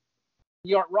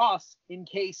Art Ross in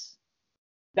case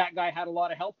that guy had a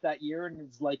lot of help that year, and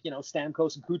it's like, you know,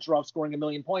 Stamkos and Kucherov scoring 1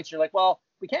 million points. You're like, well,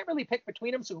 we can't really pick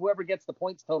between them, so whoever gets the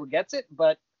points total gets it,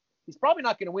 but he's probably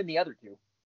not going to win the other 2.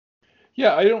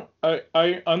 Yeah,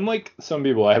 I unlike some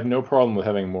people, I have no problem with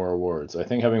having more awards. I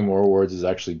think having more awards is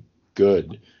actually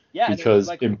good. Yeah, because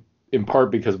like, in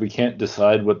part because we can't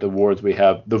decide what the awards we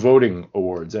have, the voting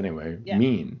awards anyway,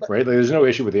 mean, right? Like, there's no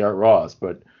issue with the Art Ross,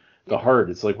 but the Hart,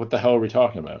 it's like, what the hell are we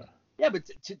talking about? Yeah, but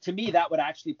to me, that would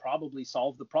actually probably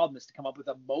solve the problem, is to come up with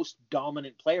a most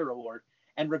dominant player award.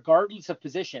 And regardless of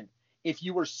position, if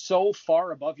you were so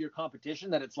far above your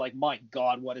competition that it's like, my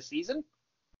God, what a season,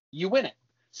 you win it.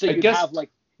 So you'd have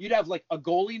like a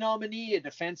goalie nominee, a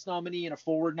defense nominee, and a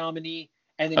forward nominee.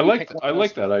 And then I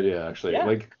like that idea, actually. Yeah.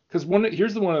 Like, because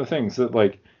here's one of the things that,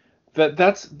 like,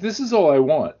 this is all I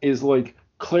want, is like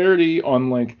clarity on,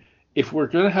 like, if we're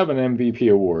going to have an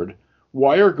MVP award,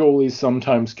 why are goalies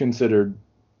sometimes considered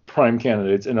prime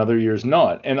candidates and other years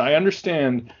not? And I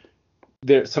understand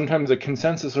that sometimes a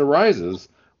consensus arises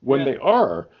when they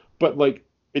are, but, like,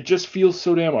 it just feels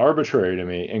so damn arbitrary to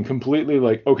me, and completely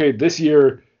like, okay, this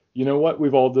year, you know what,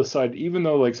 we've all decided, even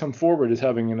though, like, some forward is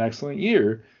having an excellent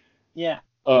year,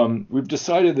 we've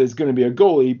decided there's going to be a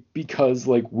goalie because,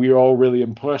 like, we're all really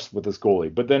impressed with this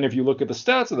goalie. But then if you look at the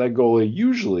stats of that goalie,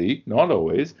 usually, not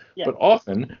always, but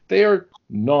often, they are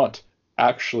not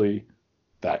actually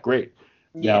that great.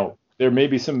 Now, there may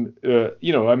be some,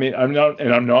 you know, I mean, I'm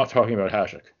not talking about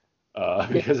Hasek,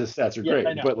 because his stats are great,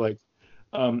 but, like,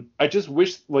 I just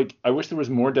wish, like, I wish there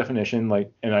was more definition,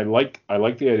 like, and I like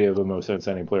the idea of a most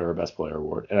outstanding player or best player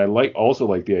award, and I also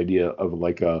like the idea of,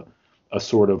 like, a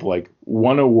sort of, like,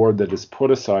 one award that is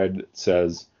put aside that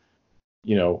says,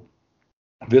 you know,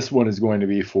 this one is going to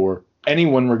be for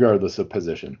anyone regardless of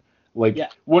position. Like,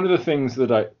 one of the things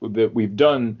that we've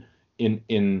done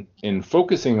in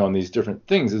focusing on these different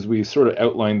things is we sort of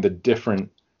outlined the different.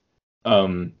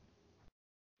 I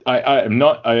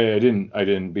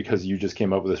didn't because you just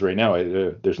came up with this right now.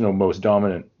 There's no most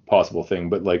dominant possible thing,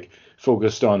 but, like,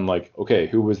 focused on, like, okay,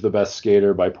 who was the best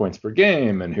skater by points per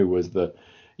game, and who was the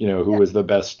was the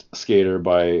best skater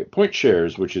by point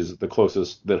shares, which is the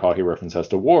closest that Hockey Reference has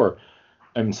to WAR,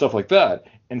 and stuff like that.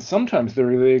 And sometimes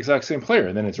they're the exact same player,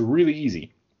 and then it's really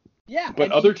easy. Yeah.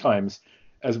 But other times,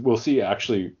 as we'll see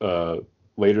actually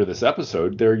later this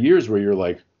episode, there are years where you're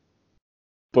like,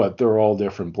 but they're all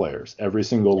different players. Every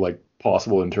single, like,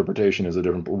 possible interpretation is a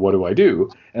different. What do I do?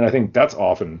 And I think that's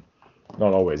often,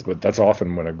 not always, but that's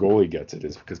often when a goalie gets it,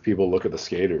 is because people look at the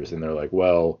skaters and they're like,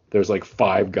 well, there's like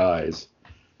 5 guys.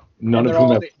 None of whom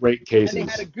have great cases. And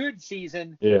they had a good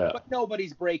season, but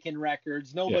nobody's breaking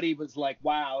records. Nobody was like,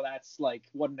 wow, that's, like,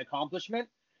 what an accomplishment.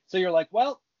 So you're like,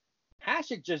 well,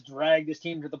 Hasek just dragged his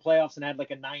team to the playoffs and had,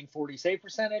 like, a .940 save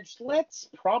percentage. Let's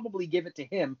probably give it to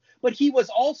him. But he was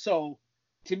also,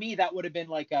 to me, that would have been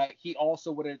like he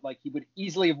also would have, like, he would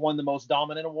easily have won the most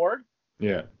dominant award.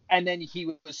 Yeah. And then he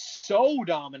was so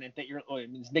dominant that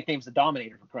his nickname's the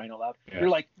Dominator, for crying out loud. Yeah. You're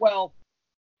like, well,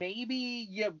 maybe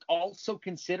you also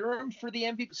consider him for the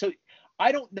MVP. So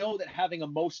I don't know that having a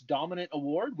most dominant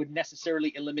award would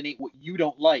necessarily eliminate what you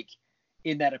don't like,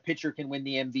 in that a pitcher can win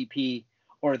the MVP,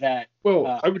 or that a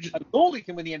goalie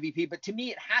can win the MVP. But to me,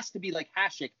 it has to be like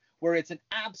Hasek, where it's an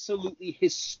absolutely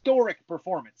historic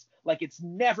performance. Like, it's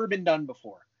never been done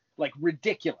before. Like,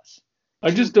 ridiculous. I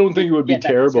just don't think it would be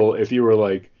terrible if you were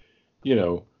like, you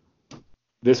know,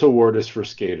 this award is for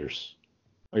skaters.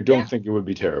 I don't think it would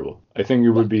be terrible. I think it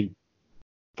would be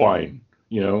fine,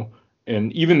 you know.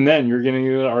 And even then, you're getting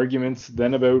into arguments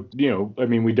then about, you know, I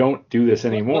mean, we don't do this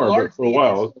anymore, but for a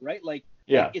while, right? Like,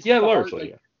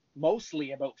 largely,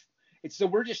 mostly about it's. So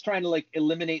we're just trying to, like,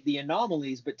 eliminate the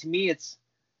anomalies. But to me, it's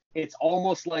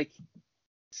almost like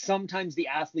sometimes the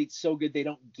athlete's so good they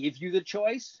don't give you the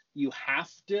choice. You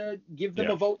have to give them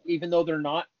a vote, even though they're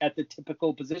not at the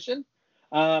typical position.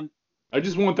 I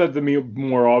just want that to be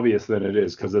more obvious than it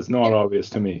is, because it's not obvious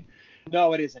to me.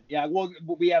 No, it isn't. Yeah, well,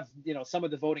 we have, you know, some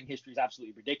of the voting history is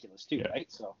absolutely ridiculous too, right?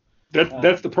 So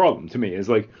that's the problem to me, is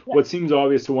like what seems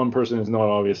obvious to one person is not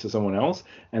obvious to someone else,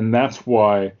 and that's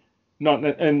why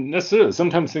and necessarily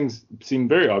sometimes things seem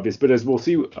very obvious, but as we'll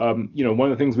see, you know,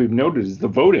 one of the things we've noted is the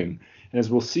voting, and as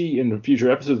we'll see in the future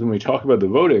episodes when we talk about the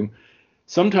voting,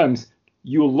 sometimes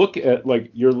you'll look at like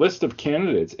your list of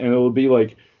candidates, and it'll be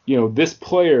like, this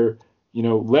player,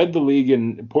 led the league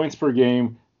in points per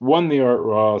game, won the Art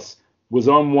Ross, was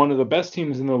on one of the best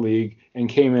teams in the league, and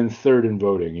came in third in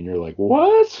voting, and you're like,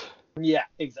 what? Yeah,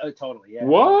 totally. Yeah.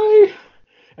 Why?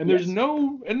 And Yes.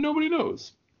 nobody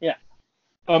knows. Yeah.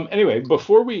 Anyway,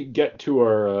 before we get to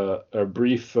our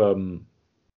brief or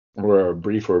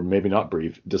maybe not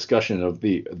brief discussion of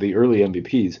the early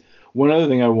MVPs, one other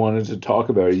thing I wanted to talk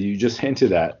about, you just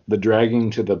hinted at the dragging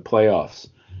to the playoffs.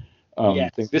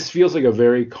 Yes. This feels like a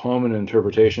very common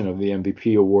interpretation of the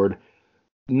MVP award,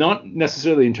 not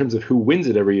necessarily in terms of who wins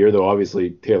it every year, though obviously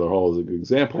Taylor Hall is a good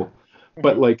example,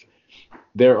 but like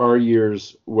there are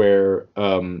years where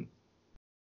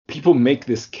people make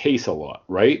this case a lot,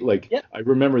 right? Like I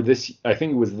remember this, I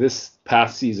think it was this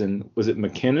past season, was it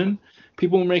McKinnon?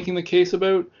 People were making the case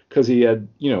about because he had,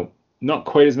 not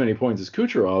quite as many points as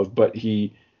Kucherov, but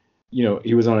he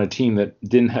was on a team that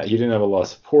didn't have a lot of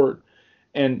support,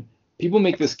 and people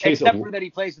make this case except for that he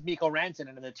plays with Mikko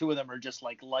Rantanen, and the two of them are just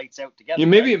like lights out together. Yeah,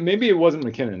 maybe it wasn't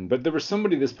McKinnon, but there was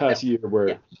somebody this past year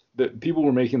where the people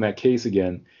were making that case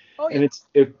again, and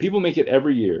if people make it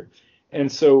every year. And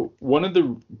so one of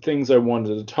the things I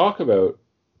wanted to talk about,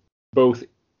 both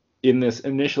in this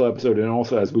initial episode and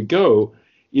also as we go,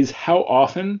 is how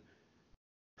often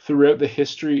throughout the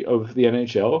history of the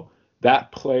NHL that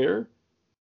player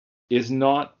is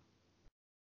not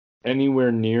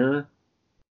anywhere near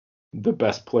the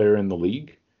best player in the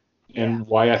league. And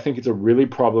why I think it's a really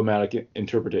problematic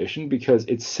interpretation, because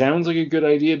it sounds like a good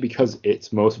idea because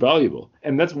it's most valuable.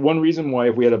 And that's one reason why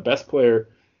if we had a best player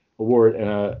award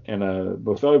and a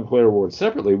most valuable player award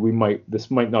separately,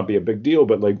 this might not be a big deal.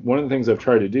 But like one of the things I've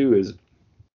tried to do is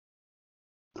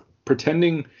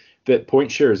pretending that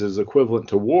point shares is equivalent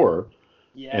to WAR,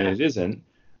 and it isn't,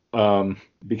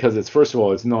 because it's, first of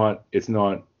all, it's not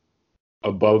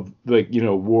above, like,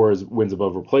 WAR wins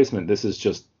above replacement. This is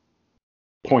just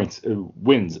points,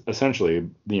 wins essentially.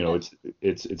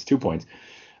 It's 2 points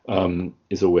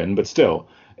is a win, but still.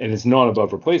 And it's not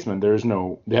above replacement.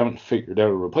 They haven't figured out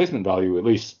a replacement value, at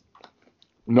least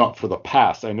not for the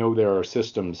past. I know there are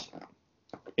systems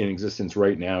in existence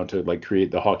right now to like create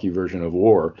the hockey version of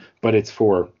WAR, but it's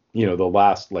for, the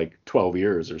last like 12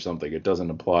 years or something. It doesn't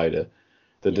apply to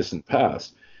the distant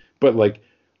past. But like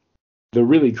the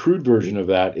really crude version of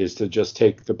that is to just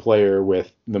take the player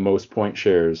with the most point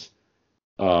shares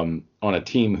on a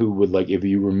team who would, like, if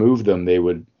you remove them,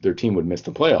 their team would miss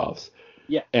the playoffs.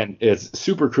 Yeah. And it's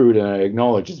super crude, and I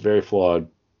acknowledge it's very flawed.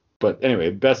 But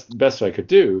anyway, best I could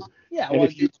do. Yeah, well,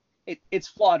 it's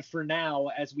flawed for now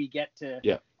as we get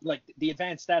to like the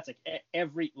advanced stats. Like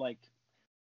every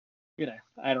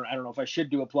I don't know if I should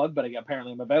do a plug, but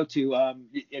apparently I'm about to.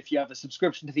 If you have a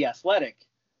subscription to The Athletic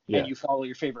and you follow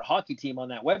your favorite hockey team on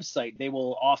that website, they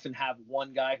will often have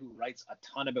one guy who writes a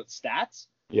ton about stats.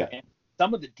 Yeah. And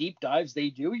some of the deep dives they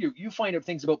do, you find out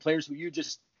things about players who you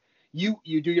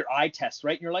do your eye test,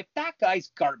 right? And you're like, that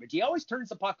guy's garbage. He always turns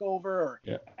the puck over, or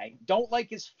I don't like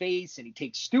his face, and he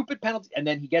takes stupid penalties. And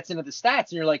then he gets into the stats,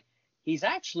 and you're like, he's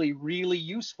actually really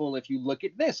useful if you look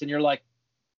at this. And you're like,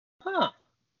 huh.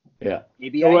 Yeah.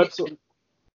 Maybe absolutely.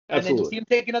 And then you see him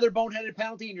take another boneheaded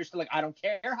penalty, and you're still like, I don't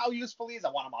care how useful he is.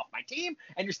 I want him off my team.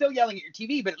 And you're still yelling at your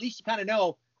TV, but at least you kind of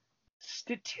know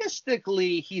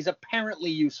statistically he's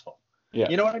apparently useful. Yeah.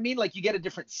 You know what I mean? Like you get a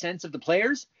different sense of the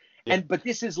players. But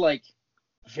this is like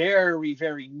very,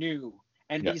 very new.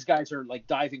 And these guys are like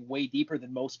diving way deeper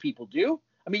than most people do.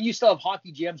 I mean, you still have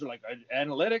hockey GMs who are like,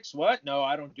 analytics? What? No,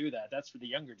 I don't do that. That's for the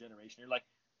younger generation. You're like,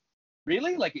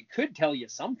 really? Like it could tell you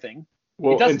something.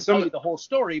 Well, it doesn't tell you the whole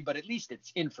story, but at least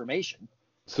it's information.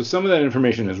 So some of that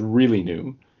information is really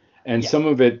new. And some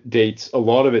of it a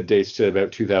lot of it dates to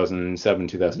about 2007,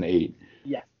 2008.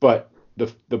 Yeah. But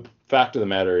the fact of the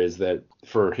matter is that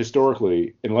for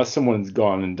historically, unless someone's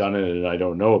gone and done it and I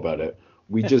don't know about it,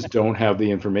 we just don't have the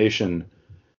information,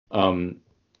 to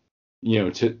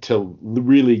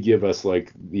really give us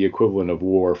like the equivalent of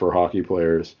WAR for hockey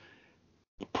players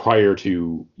prior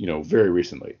to, very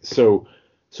recently. So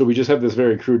we just have this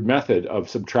very crude method of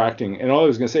subtracting. And all I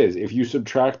was going to say is if you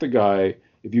subtract the guy,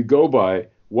 if you go by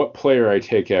what player I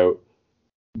take out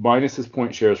minus his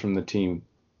point shares from the team,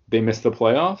 they miss the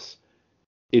playoffs.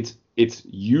 It's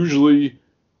usually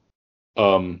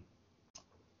not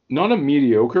a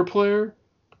mediocre player,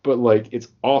 but like it's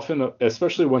often,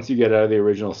 especially once you get out of the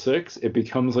original six, it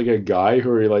becomes like a guy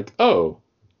who are like, oh,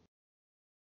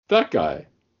 that guy.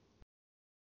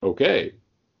 Okay.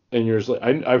 And you're just like,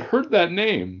 I've heard that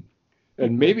name,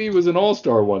 and maybe he was an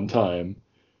all-star one time,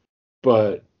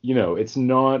 but it's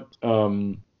not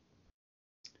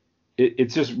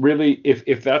it's just really,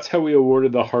 if that's how we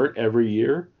awarded the Hart every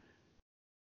year,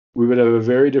 we would have a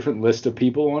very different list of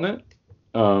people on it,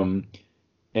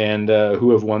 and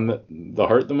who have won the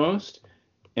Hart the most.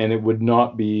 And it would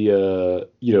not be,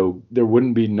 there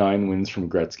wouldn't be 9 wins from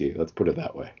Gretzky. Let's put it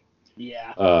that way.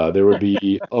 Yeah. There would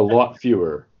be a lot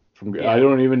fewer from. Yeah. I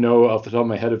don't even know off the top of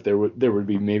my head if there would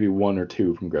be maybe 1 or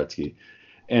 2 from Gretzky,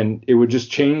 and it would just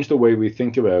change the way we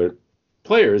think about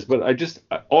players. But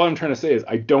all I'm trying to say is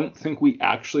I don't think we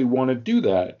actually want to do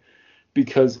that,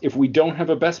 because if we don't have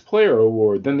a best player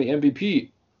award, then the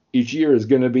MVP each year is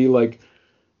going to be like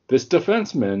this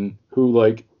defenseman who,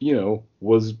 like,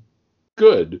 was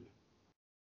good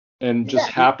and just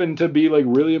happened to be like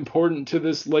really important to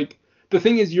this. Like, the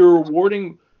thing is, you're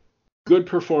awarding good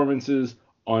performances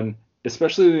on,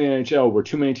 especially in the NHL where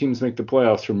too many teams make the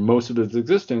playoffs for most of its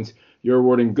existence, you're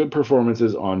awarding good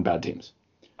performances on bad teams.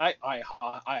 I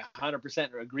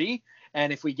 100% agree.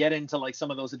 And if we get into like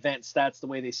some of those advanced stats the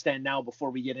way they stand now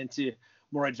before we get into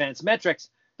more advanced metrics,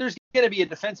 there's going to be a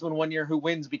defenseman one year who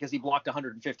wins because he blocked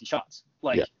 150 shots.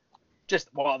 Like,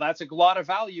 that's a lot of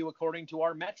value according to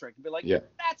our metric. Be like,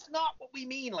 that's not what we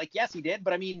mean. Like, yes, he did,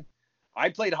 but I mean, I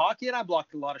played hockey and I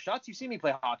blocked a lot of shots. You see me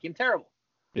play hockey. I'm terrible.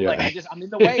 Yeah. Like, I'm in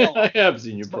the way a lot. I have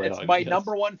seen you play hockey. It's my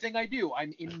number one thing I do.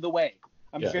 I'm in the way.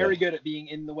 I'm very good at being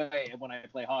in the way when I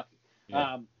play hockey.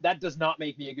 Yeah. That does not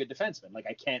make me a good defenseman. Like,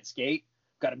 I can't skate.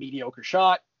 Got a mediocre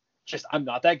shot. Just, I'm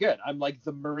not that good. I'm like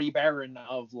the Murray Baron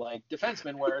of like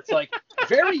defensemen, where it's like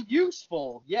very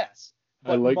useful, yes,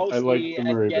 but mostly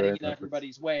at getting in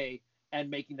everybody's way and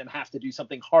making them have to do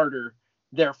something harder.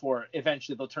 Therefore,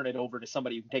 eventually they'll turn it over to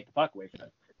somebody who can take the puck away from them.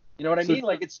 You know what I mean?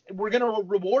 Like, we're gonna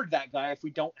reward that guy if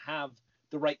we don't have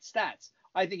the right stats.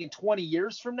 I think in 20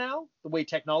 years from now, the way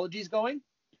technology is going,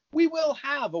 we will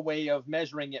have a way of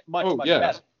measuring it much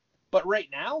better. But right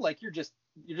now, like, you're just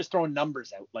throwing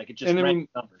numbers out. Like, it's just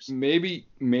numbers.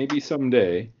 Maybe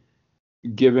someday,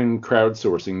 given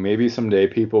crowdsourcing, maybe someday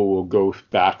people will go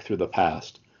back through the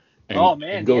past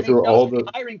and go through all the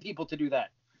hiring people to do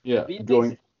that. Yeah,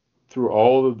 going through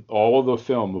all of the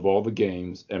film of all the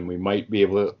games, and we might be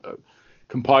able to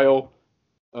compile,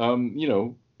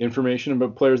 information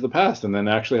about players of the past, and then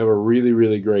actually have a really,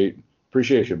 really great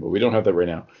appreciation. But we don't have that right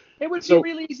now. It would be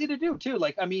really easy to do too.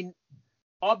 Like, I mean,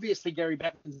 obviously Gary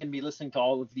Bettman's going to be listening to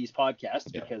all of these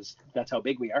podcasts because that's how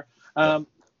big we are.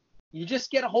 You just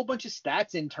get a whole bunch of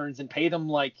stats interns and pay them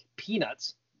like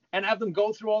peanuts and have them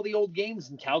go through all the old games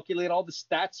and calculate all the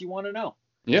stats you want to know.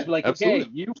 Yeah, like, absolutely. Okay,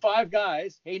 you 5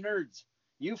 guys, hey nerds,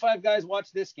 you 5 guys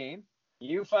watch this game.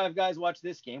 You 5 guys watch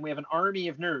this game. We have an army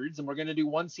of nerds, and we're going to do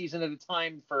one season at a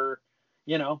time for,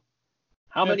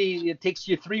 how many, it takes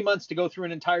you 3 months to go through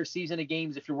an entire season of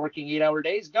games if you're working 8-hour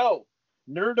days. Go,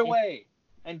 nerd away,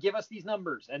 and give us these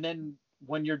numbers. And then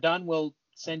when you're done, we'll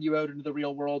send you out into the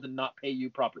real world and not pay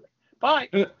you properly. Bye.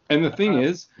 And the thing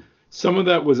is, some of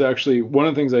that was actually, one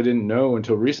of the things I didn't know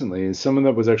until recently is some of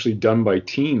that was actually done by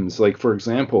teams. Like, for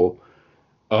example,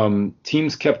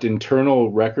 teams kept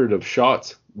internal record of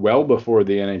shots well before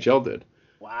the NHL did.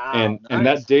 Wow. And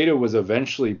that data was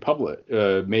eventually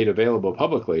made available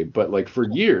publicly. But like, for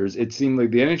years, it seemed like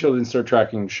the NHL didn't start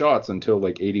tracking shots until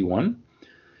like 81.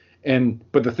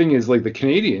 But the thing is, like, the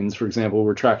Canadians, for example,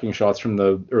 were tracking shots from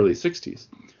the early 60s.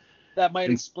 That might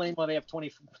explain why they have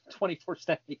 24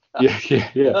 Stanley Cups.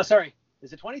 Yeah. Oh, sorry.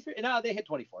 Is it 23? No, they hit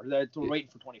 24. They're waiting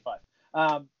for 25.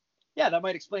 That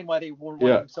might explain why they were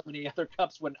winning so many other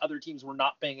cups when other teams were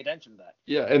not paying attention to that.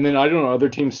 Yeah, and then I don't know, other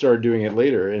teams started doing it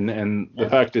later, and the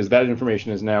fact is that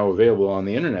information is now available on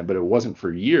the internet, but it wasn't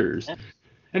for years. Yeah.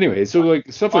 Anyway, so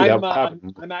like stuff like that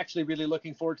happened. I'm actually really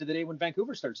looking forward to the day when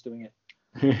Vancouver starts doing it.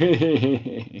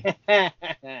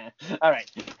 All right.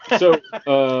 So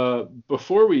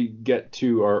before we get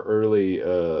to our early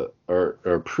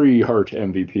our pre-Hart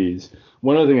MVPs,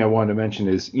 one other thing I wanted to mention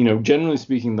is, generally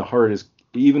speaking, the Hart is,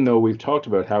 even though we've talked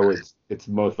about how it's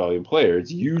the most valuable player,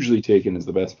 it's usually taken as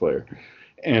the best player.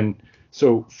 And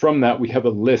so from that, we have a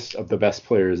list of the best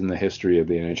players in the history of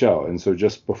the NHL. And so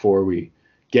just before we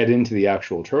get into the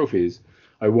actual trophies,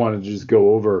 I wanted to just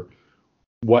go over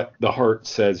what the Hart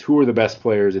says, who are the best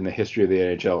players in the history of the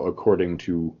NHL according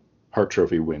to Hart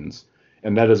Trophy wins.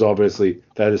 And that is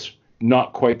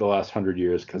not quite the last 100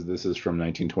 years, because this is from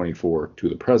 1924 to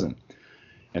the present.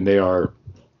 And they are,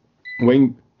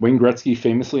 Wayne Gretzky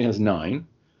famously has 9.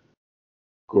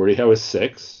 Gordie Howe has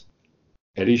 6.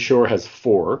 Eddie Shore has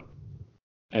 4.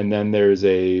 And then there's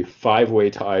a 5-way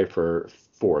tie for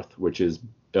 4th, which is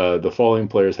the following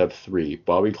players have 3: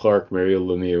 Bobby Clarke, Mario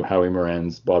Lemieux, Howie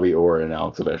Morenz, Bobby Orr, and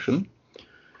Alex Ovechkin.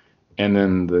 And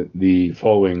then the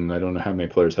following, I don't know how many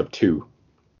players have 2: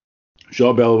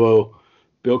 Jean Beliveau,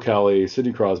 Bill Cowley,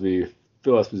 Sidney Crosby,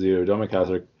 Phil Esposito, Don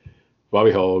McCaskill,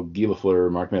 Bobby Hull, Guy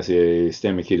Lafleur, Mark Messier,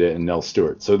 Stan Mikita, and Nell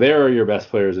Stewart. So there are your best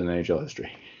players in NHL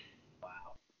history. Wow.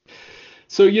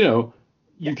 So,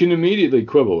 you can immediately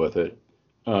quibble with it.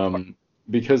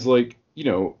 Because,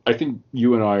 I think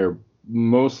you and I are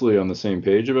mostly on the same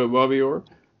page about Bobby Orr.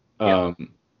 Yeah.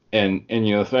 And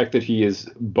the fact that he is,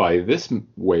 by this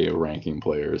way of ranking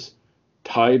players,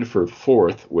 tied for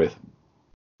fourth with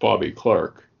Bobby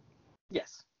Clark.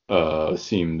 Yes.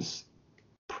 Seems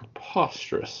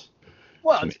preposterous.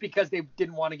 Well, it's because they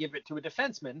didn't want to give it to a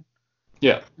defenseman.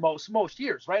 Yeah. Most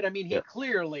years, right? I mean, he yeah.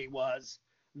 clearly was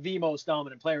the most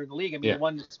dominant player in the league. I mean, Yeah. he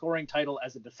won the scoring title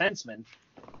as a defenseman.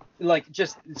 Like,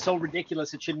 just so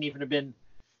ridiculous, it shouldn't even have been.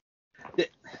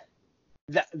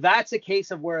 That's a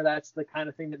case of where that's the kind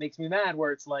of thing that makes me mad,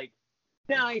 where it's like,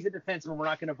 no, he's a defenseman, we're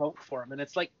not going to vote for him. And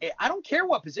it's like, I don't care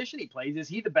what position he plays. Is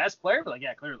he the best player? Like,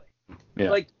 yeah, clearly. Yeah.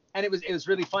 Like, and it was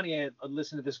really funny. I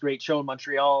listened to this great show in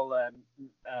Montreal,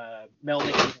 Melnick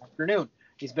in the afternoon.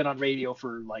 He's been on radio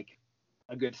for like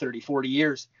a good 30, 40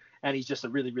 years. And he's just a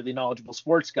really, really knowledgeable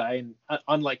sports guy. And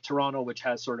unlike Toronto, which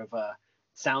has sort of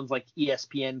sounds like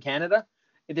ESPN Canada,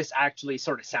 this actually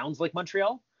sort of sounds like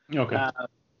Montreal. Okay.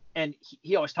 And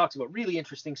he always talks about really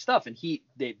interesting stuff. And he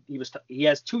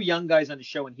has two young guys on his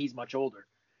show, and he's much older.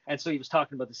 And so he was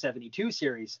talking about the 72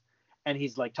 series, and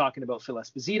he's like talking about Phil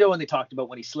Esposito, and they talked about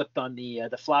when he slipped on the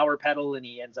flower pedal, and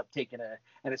he ends up taking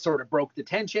and it sort of broke the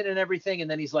tension and everything.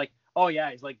 And then he's like, oh yeah,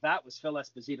 he's like, that was Phil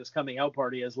Esposito's coming out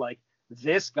party, as like,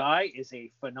 this guy is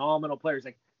a phenomenal player. He's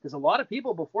like, because a lot of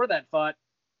people before that thought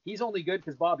he's only good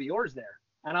because Bobby Orr's there.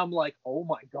 And I'm like, oh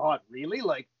my God, really?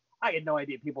 Like, I had no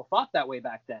idea people thought that way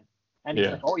back then. And he's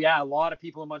like, oh yeah, a lot of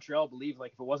people in Montreal believe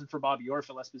like if it wasn't for Bobby Orr,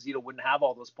 Phil Esposito wouldn't have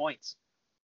all those points.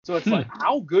 So it's like,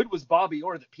 how good was Bobby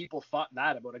Orr that people thought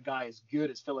that about a guy as good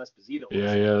as Phil Esposito was?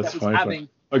 Yeah, that's funny.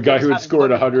 A guy who had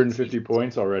scored 150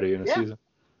 points already in a season.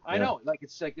 I know. Like,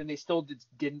 it's like, and they still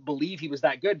didn't believe he was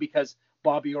that good because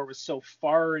Bobby Orr was so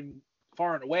far and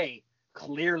away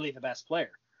clearly the best player.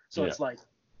 So it's like,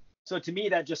 so to me,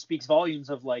 that just speaks volumes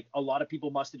of like, a lot of people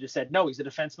must have just said, no, he's a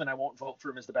defenseman, I won't vote for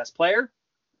him as the best player.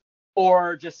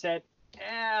 Or just said,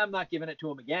 I'm not giving it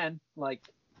to him again. Like,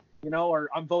 or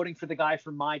I'm voting for the guy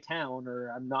from my town, or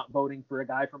I'm not voting for a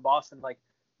guy from Boston. Like,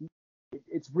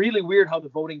 it's really weird how the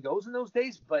voting goes in those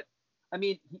days. But I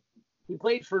mean, he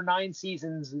played for 9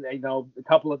 seasons, a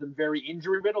couple of them very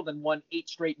injury riddled, and won 8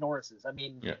 straight Norrises. I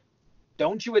mean,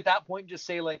 don't you at that point just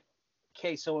say like,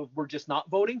 okay, so we're just not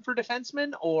voting for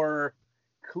defensemen, or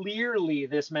clearly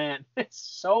this man is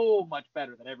so much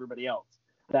better than everybody else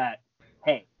that,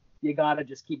 hey, you got to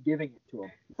just keep giving it to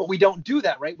him. But we don't do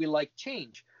that, right? We like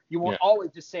change. You won't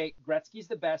always just say Gretzky's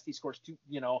the best. He scores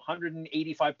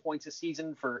 185 points a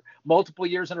season for multiple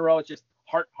years in a row. It's just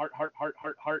Hart,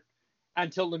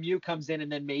 until Lemieux comes in,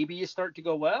 and then maybe you start to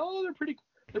go, well,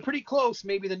 they're pretty close.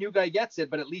 Maybe the new guy gets it,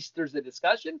 but at least there's a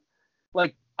discussion.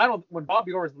 Like, when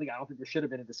Bobby Orr was in the league, I don't think there should have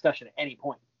been a discussion at any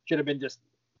point. Should have been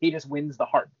he just wins the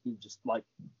Hart. He just, like,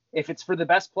 if it's for the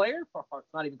best player,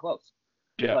 it's not even close.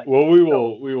 Yeah, like, well, we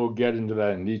will get into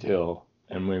that in detail,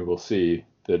 and we will see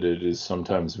that it is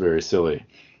sometimes very silly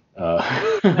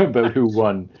about who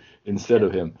won instead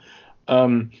of him.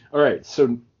 All right,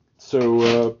 so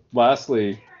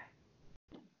lastly,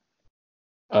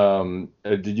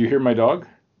 did you hear my dog?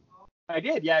 I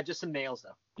did, yeah, just some nails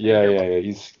though. Yeah.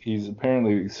 He's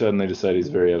apparently suddenly decided he's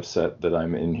very upset that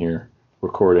I'm in here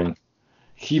recording.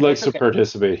 He likes to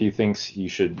participate. He thinks he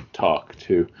should talk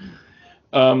too.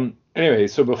 Anyway,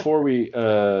 so before we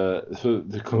so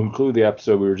to conclude the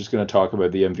episode, we were just going to talk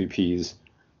about the MVPs.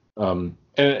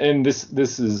 And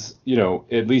this is,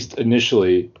 at least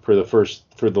initially for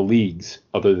the leagues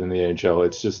other than the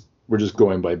NHL, we're just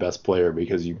going by best player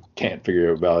because you can't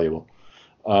figure out valuable.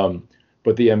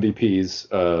 But the MVPs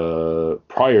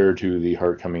prior to the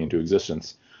Hart coming into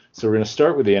existence. So we're going to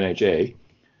start with the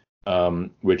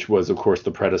NHA, which was of course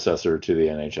the predecessor to the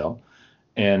NHL,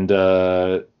 and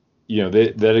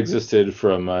that existed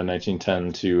from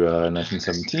 1910 to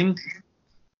 1917,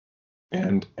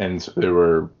 and so there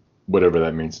were, whatever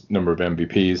that means, number of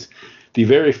MVPs. The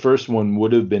very first one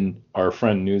would have been our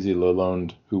friend Newsy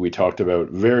Lalonde, who we talked about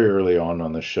very early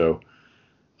on this show,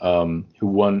 who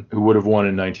would have won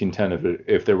in 1910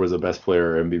 if there was a Best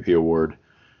Player MVP award,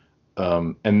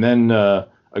 and then a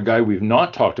guy we've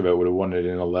not talked about would have won it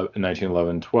in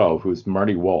 1911-12, who's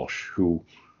Marty Walsh, who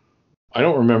I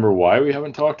don't remember why we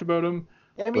haven't talked about him,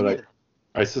 but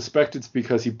I suspect it's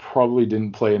because he probably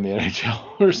didn't play in the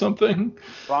NHL or something,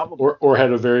 probably, or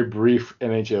had a very brief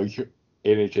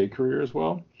NHA career as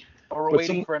well. Or we're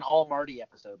waiting for an all Marty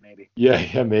episode, maybe.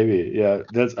 Yeah, maybe. Yeah,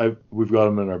 we've got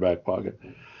him in our back pocket.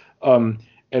 And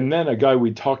then a guy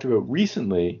we talked about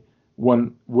recently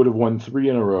would have won three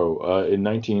in a row in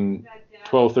 1912-13,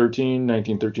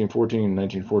 1913-14, and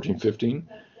 1914-15,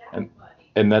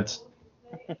 and that's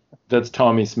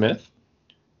Tommy Smith.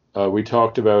 We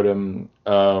talked about him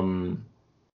a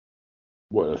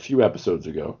few episodes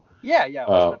ago.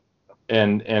 Yeah.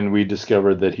 And we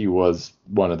discovered that he was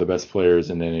one of the best players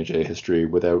in NHA history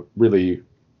without really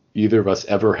either of us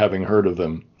ever having heard of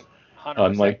them.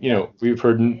 Unlike, we've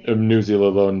heard of Newsy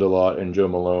Lalonde a lot and Joe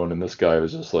Malone, and this guy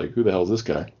was just like, who the hell is this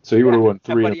guy? So he would have won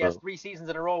three in a row. But he has 3 seasons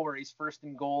in a row where he's first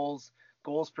in goals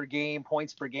per game,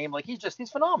 points per game. Like, he's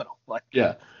phenomenal. Like,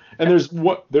 yeah. And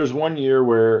there's 1 year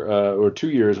where, or 2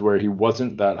 years where he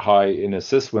wasn't that high in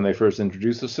assists when they first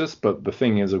introduced assists. But the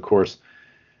thing is, of course,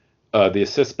 the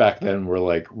assists back then were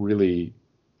like really,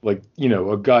 like,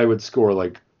 a guy would score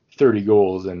like 30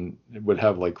 goals and would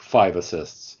have like 5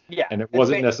 assists. Yeah. And it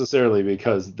wasn't necessarily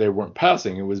because they weren't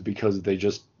passing. It was because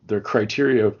their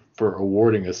criteria for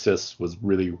awarding assists was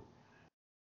really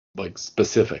like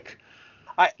specific.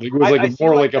 It was like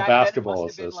more like a basketball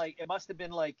assist. It must have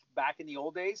been like back in the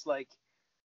old days, like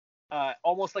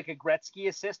almost like a Gretzky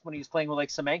assist when he was playing with like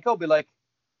Semenko. Be like,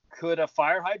 could a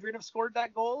fire hydrant have scored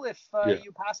that goal if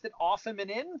you passed it off him and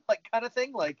in, like, kind of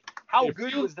thing? Like, how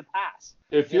good was the pass?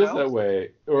 It feels that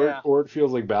way, or it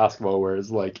feels like basketball, where it's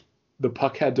like the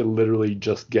puck had to literally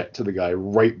just get to the guy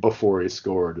right before he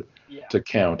scored to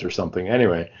count or something.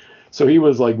 Anyway, so he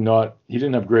was like he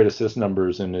didn't have great assist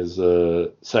numbers in his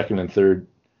second and third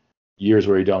years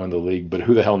where he dominated the league, but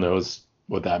who the hell knows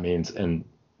what that means? And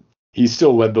he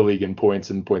still led the league in points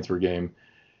and points per game.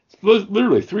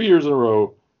 Literally 3 years in a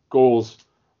row, goals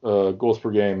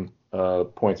per game,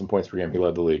 points and points per game. He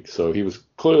led the league, so he was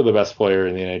clearly the best player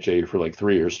in the NHA for like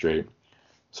 3 years straight.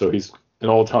 So he's an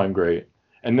all-time great.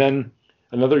 And then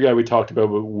another guy we talked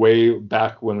about, but way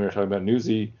back when we were talking about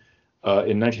Newsy,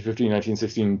 in 1915,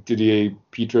 1916, Didier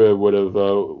Petre would have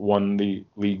won the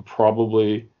league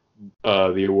probably,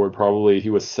 the award probably.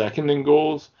 He was second in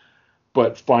goals,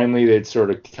 but finally they'd sort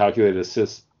of calculated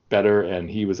assists better, and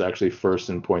he was actually first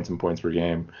in points and points per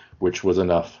game, which was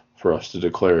enough for us to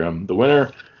declare him the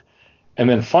winner. And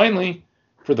then finally,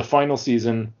 for the final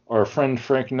season, our friend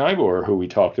Frank Nybor, who we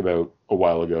talked about a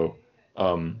while ago,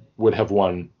 would have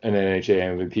won an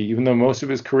NHA MVP, even though most of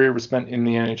his career was spent in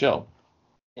the NHL.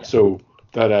 Yeah. So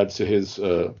that adds to his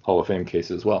Hall of Fame case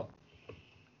as well.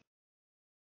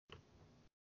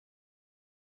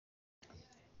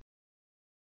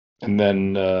 And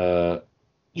then, do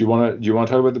you want to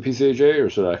talk about the PCHA, or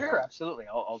should I? Sure, absolutely.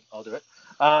 I'll do it.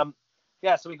 So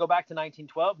we go back to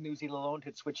 1912. Newsy Lalonde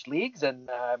had switched leagues and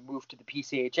moved to the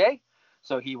PCHA.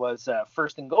 So he was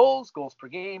first in goals per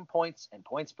game, points, and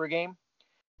points per game.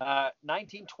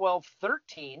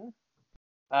 1912-13,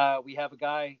 we have a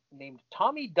guy named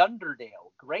Tommy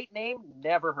Dunderdale. Great name,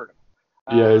 never heard of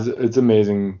him. Yeah, it's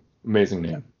amazing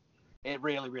name. It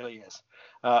really, really is.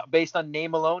 Based on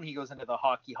name alone, he goes into the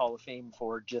Hockey Hall of Fame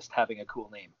for just having a cool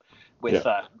name, with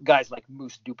guys like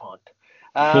Moose DuPont.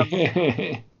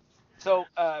 So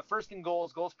first in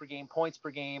goals per game, points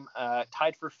per game,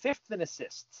 tied for 5th in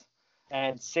assists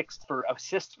and 6th for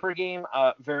assists per game.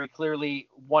 Very clearly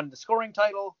won the scoring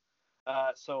title,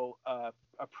 so a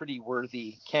pretty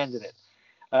worthy candidate.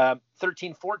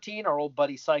 13-14, our old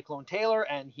buddy Cyclone Taylor,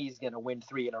 and he's going to win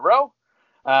 3 in a row.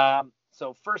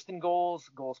 So first in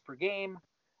goals per game,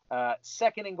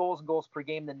 second in goals per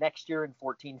game the next year in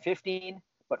 14-15,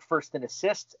 but first in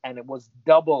assists, and it was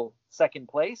double second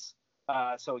place.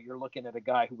 So you're looking at a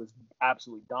guy who was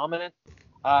absolutely dominant.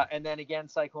 And then again,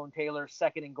 Cyclone Taylor,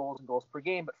 second in goals per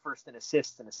game, but first in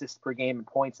assists and assists per game and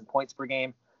points per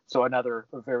game. So another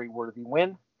very worthy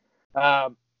win.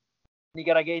 You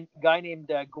got a guy named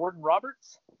Gordon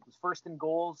Roberts, who's first in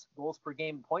goals per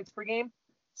game and points per game,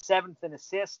 7th in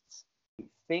assists, I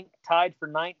think tied for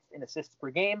 9th in assists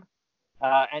per game.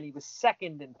 And he was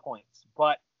second in points,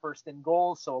 but first in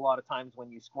goals. So a lot of times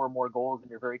when you score more goals and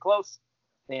you're very close,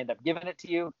 they end up giving it to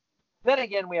you. Then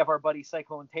again, we have our buddy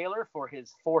Cyclone Taylor for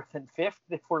his 4th and 5th.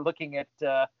 If we're looking at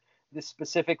this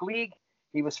specific league,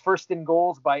 he was first in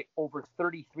goals by over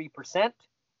 33%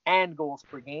 and goals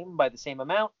per game by the same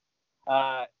amount.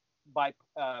 By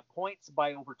points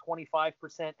by over 25%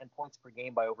 and points per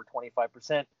game by over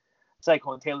 25%.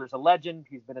 Cyclone Taylor's a legend.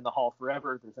 He's been in the Hall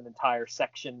forever. There's an entire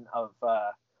section of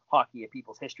hockey at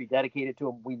People's History dedicated to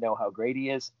him. We know how great he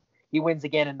is. He wins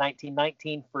again in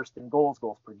 1919, first in goals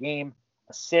per game,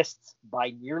 assists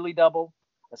by nearly double,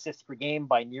 assists per game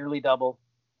by nearly double,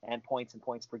 and points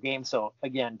per game. So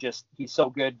again, just he's so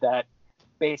good that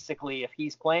basically, if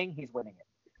he's playing, he's winning it.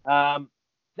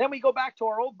 Then we go back to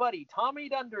our old buddy, Tommy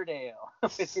Dunderdale,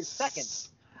 with his second.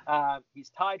 He's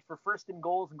tied for first in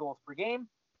goals and goals per game.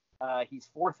 He's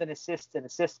fourth in assists and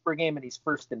assists per game, and he's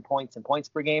first in points and points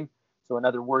per game. So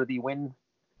another worthy win.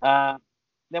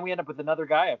 Then we end up with another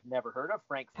guy I've never heard of,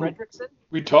 Frank Fredrickson.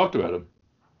 We talked about him.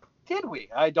 Did we?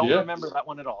 I don't remember that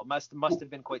one at all. Must have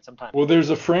been quite some time. Well, there's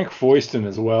a Frank Foyston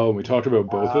as well, and we talked about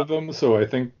both of them. So I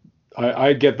think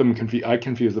I get them confused. I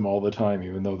confuse them all the time,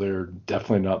 even though they're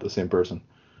definitely not the same person.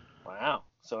 Wow.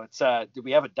 So it's did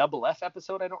we have a double F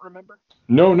episode? I don't remember.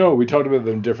 No, we talked about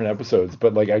them in different episodes,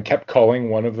 but like I kept calling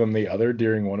one of them the other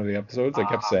during one of the episodes. I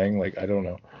kept saying like I don't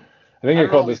know. I think I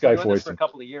called this guy Foyston for a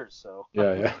couple of years, so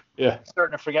yeah. I'm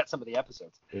starting to forget some of the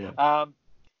episodes. Yeah.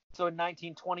 So in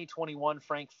 1920-21,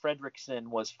 Frank Fredrickson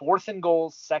was fourth in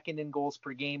goals, second in goals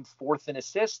per game, fourth in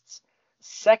assists,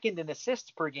 second in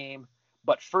assists per game,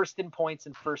 but first in points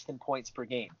and first in points per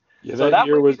game. Yeah, so that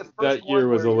year was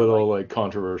a little like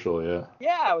controversial, yeah.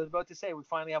 Yeah, I was about to say we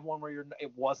finally have one where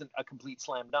it wasn't a complete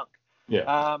slam dunk.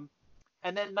 Yeah.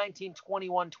 And then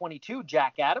 1921-22,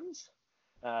 Jack Adams,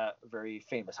 very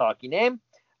famous hockey name,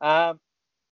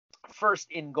 first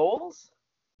in goals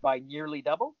by nearly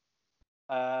double,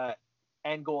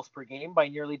 and goals per game by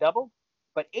nearly double,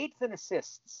 but eighth in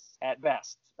assists at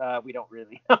best. We don't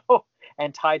really know,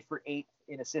 and tied for eighth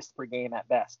in assists per game at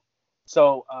best.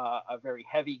 So a very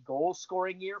heavy goal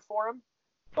scoring year for him,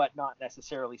 but not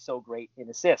necessarily so great in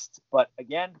assists. But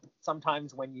again,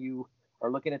 sometimes when you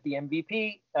are looking at the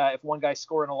MVP, if one guy's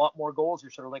scoring a lot more goals,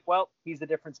 you're sort of like, well, he's the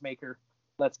difference maker.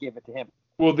 Let's give it to him.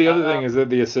 Well, the other thing is that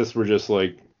the assists were just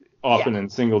like often in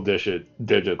single digits.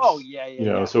 Oh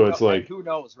yeah. So it's like who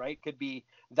knows, right? Could be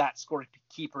that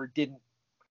scorekeeper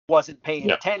wasn't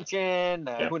paying attention.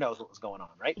 Who knows what was going on,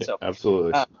 right? Yeah, so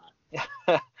absolutely.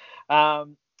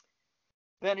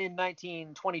 Then in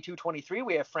 1922-23,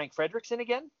 we have Frank Fredrickson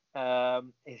again.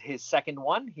 His second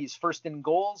one. He's first in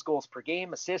goals per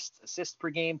game, assists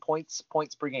per game, points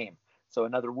per game. So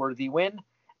another worthy win.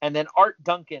 And then Art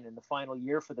Duncan in the final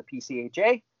year for the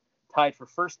PCHA, tied for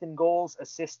first in goals,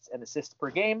 assists, and assists per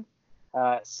game,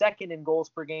 second in goals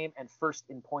per game, and first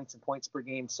in points and points per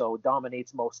game. So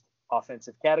dominates most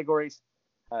offensive categories.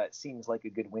 Seems like a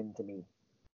good win to me.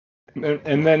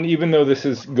 And then even though this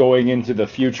is going into the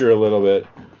future a little bit,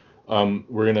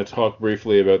 we're going to talk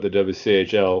briefly about the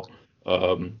WCHL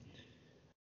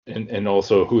and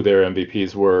also who their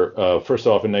MVPs were. First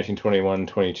off, in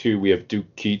 1921-22, we have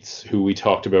Duke Keats, who we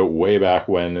talked about way back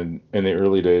when in the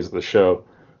early days of the show.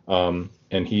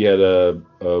 And he had a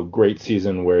great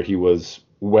season where he was,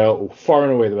 far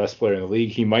and away the best player in the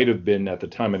league. He might have been at the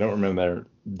time, I don't remember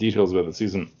the details about the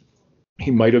season,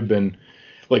 he might have been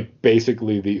like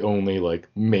basically the only like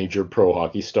major pro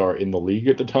hockey star in the league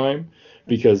at the time,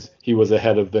 because he was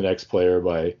ahead of the next player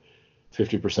by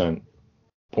 50%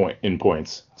 in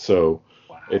points. So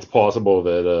it's possible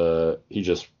that he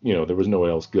just, there was no one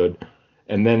else good.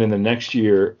 And then in the next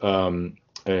year, in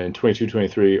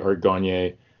 22-23, Art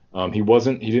Gagne, he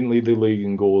didn't lead the league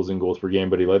in goals per game,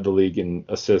 but he led the league in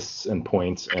assists and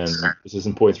points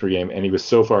per game. And he was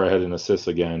so far ahead in assists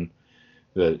again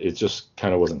that it just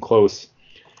kind of wasn't close.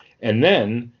 And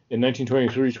then in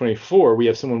 1923-24, we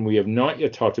have someone we have not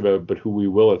yet talked about, but who we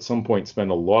will at some point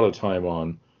spend a lot of time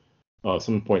on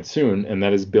some point soon, and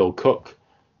that is Bill Cook,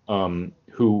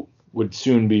 who would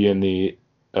soon be in the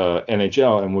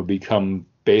NHL and would become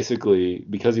basically,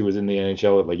 because he was in the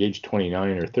NHL at like age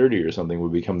 29 or 30 or something,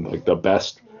 would become like the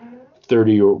best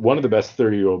 30 or one of the best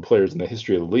 30-year-old players in the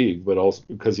history of the league, but also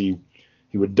because he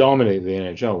would dominate the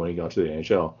NHL when he got to the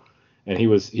NHL, and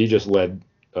he just led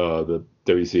the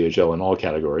WCHL in all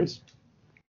categories.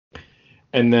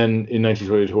 And then in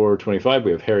 1924-25,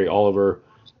 we have Harry Oliver,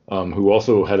 who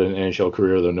also had an NHL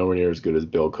career, though nowhere near as good as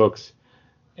Bill Cook's.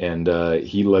 And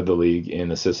he led the league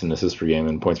in assists per game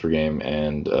and points per game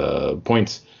and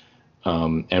points,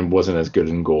 and wasn't as good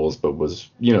in goals, but was,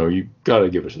 you got to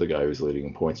give it to the guy who's leading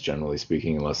in points, generally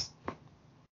speaking, unless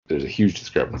there's a huge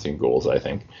discrepancy in goals, I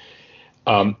think.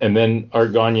 And then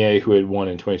Art Gagne, who had won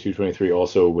in 22-23,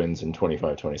 also wins in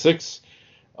 25-26,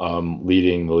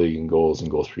 leading the league in goals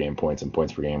per game, points, and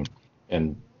points per game,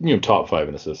 and top 5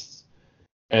 in assists.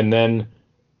 And then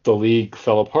the league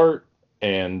fell apart,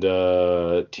 and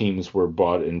teams were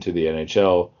bought into the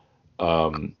NHL.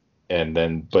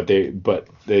 But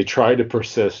they tried to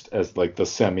persist as like the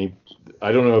semi.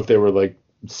 I don't know if they were like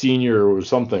senior or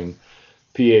something,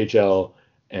 PHL.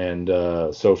 And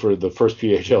so for the first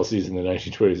PHL season in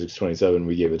 1926-27,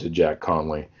 we gave it to Jack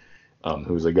Conley,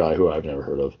 who's a guy who I've never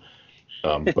heard of.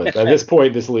 But at this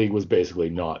point, this league was basically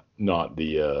not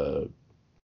the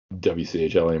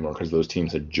WCHL anymore because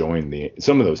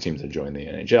some of those teams had joined the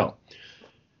NHL,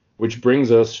 which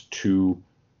brings us to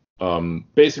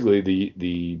basically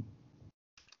the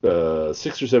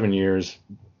 6 or 7 years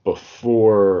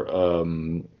before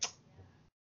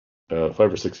 5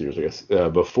 or 6 years, I guess,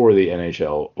 before the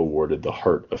NHL awarded the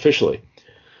Hart officially.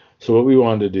 So what we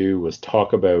wanted to do was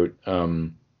talk about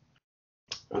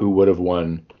who would have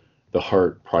won the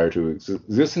Hart prior to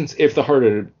existence, if the Hart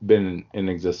had been in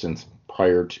existence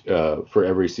prior to for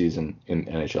every season in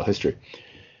NHL history.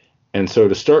 And so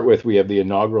to start with, we have the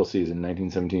inaugural season,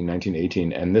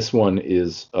 1917-1918, and this one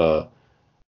is a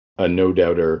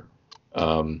no-doubter.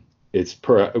 It's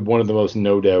one of the most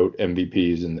no-doubt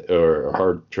MVPs or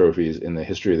Hart trophies in the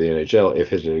history of the NHL,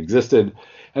 if it had existed,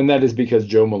 and that is because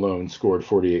Joe Malone scored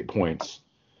 48 points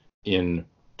in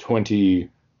 20-ish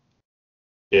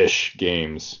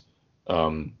games,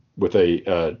 with a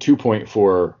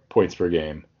 2.4 points per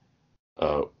game,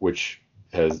 which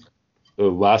has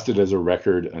lasted as a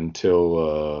record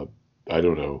until I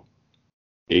don't know,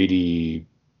 80,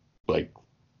 like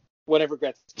whatever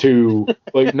Gretzky. To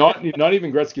like not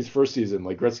even Gretzky's first season,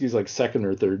 like Gretzky's like second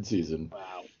or third season.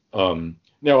 Wow.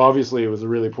 Now obviously it was a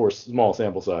really small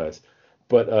sample size,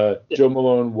 but Joe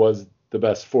Malone was the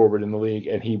best forward in the league,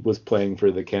 and he was playing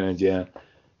for the Canadiens,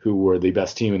 who were the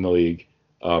best team in the league.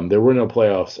 There were no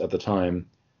playoffs at the time.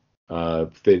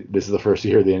 This is the first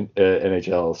year of the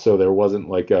NHL, so there wasn't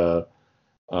like a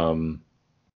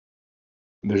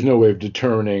there's no way of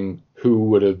determining who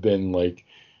would have been like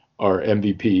our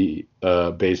MVP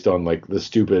based on like the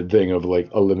stupid thing of like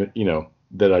a limit,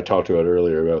 that I talked about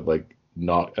earlier about like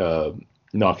not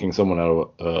knocking someone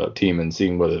out of a team and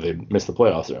seeing whether they missed the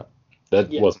playoffs or not. That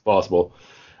wasn't possible.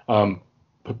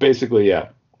 But basically, yeah,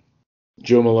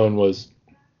 Joe Malone was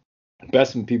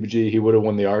best in PPG. He would have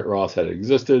won the Art Ross had it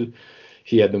existed.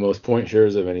 He had the most point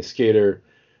shares of any skater.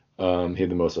 He had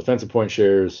the most offensive point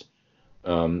shares. He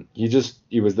was on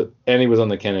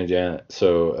the Canadiens,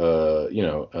 so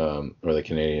or the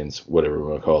Canadians, whatever we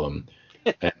want to call them,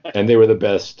 and they were the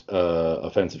best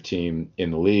offensive team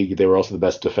in the league. They were also the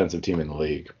best defensive team in the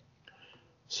league.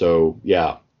 So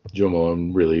yeah, Joe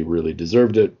Malone really, really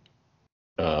deserved it.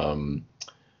 And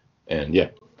yeah,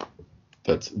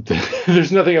 that's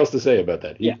there's nothing else to say about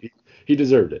that. He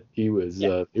deserved it. He was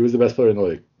the best player in the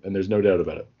league, and there's no doubt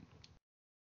about it.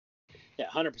 Yeah,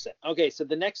 100%. Okay, so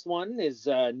the next one is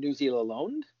Nuzi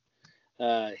Lalonde,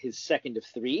 his second of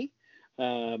three.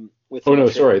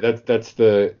 Sorry, that's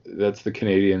the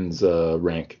Canadians'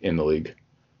 rank in the league.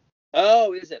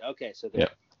 Oh, is it? Okay, so they're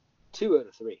 2 out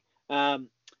of 3.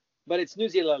 But it's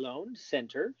Nuzi Lalonde,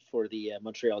 center for the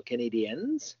Montreal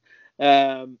Canadiens. He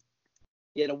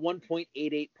had a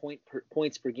 1.88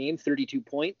 points per game, 32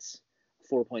 points,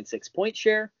 4.6 point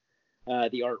share.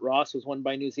 The Art Ross was won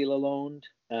by Nuzi Lalonde.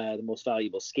 The most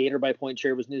valuable skater by point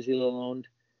share was Nuzi Lalonde.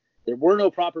 There were no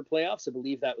proper playoffs. I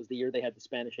believe that was the year they had the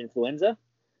Spanish influenza.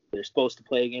 They're supposed to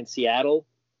play against Seattle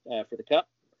for the Cup.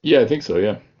 Yeah, I think so,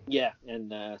 yeah. Yeah,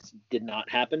 and did not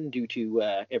happen due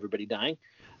to everybody dying.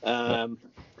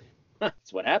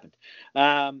 That's what happened.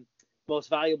 Most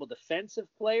valuable defensive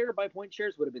player by point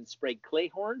shares would have been Sprague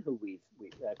Clayhorn, who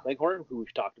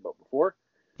we've talked about before.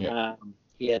 Yeah.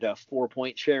 He had a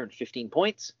 4-point share and 15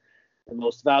 points. The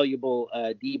most valuable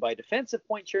D by defensive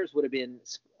point shares would have been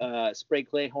Sprague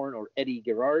Clayhorn or Eddie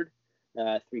Gerard,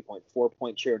 3.4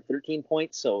 point share and 13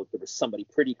 points. So there was somebody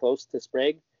pretty close to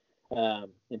Sprague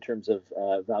in terms of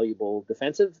valuable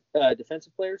defensive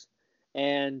players.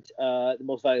 And the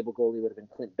most valuable goalie would have been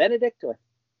Clint Benedict.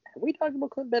 Have we talked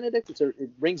about Clint Benedict? It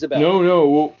rings a bell. No.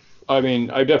 Well, I mean,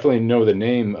 I definitely know the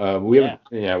name. We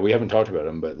haven't talked about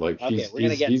him, but like his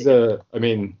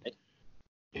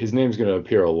name's going to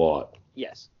appear a lot.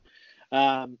 Yes.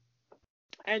 And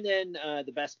then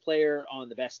the best player on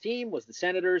the best team was the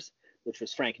Senators, which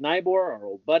was Frank Nybor, our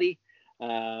old buddy.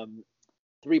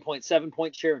 3.7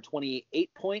 point share and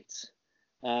 28 points.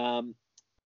 And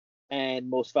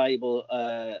most valuable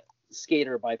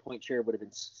skater by point share would have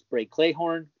been Sprague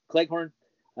Clayhorn.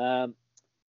 The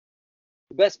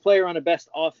best player on a best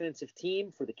offensive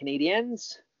team for the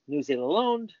Canadiens, Nuzi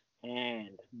Lalonde,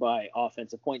 and by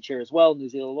offensive point share as well,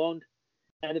 Nuzi Lalonde.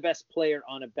 And the best player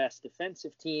on a best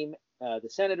defensive team, the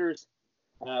Senators,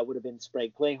 would have been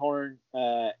Sprague Clayhorn,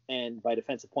 and by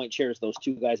defensive point shares, those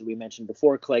two guys that we mentioned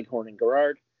before, Clayhorn and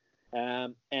Gerard,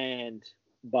 and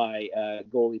by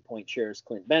goalie point shares,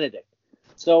 Clint Benedict.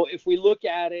 So if we look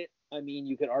at it, I mean,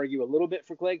 you could argue a little bit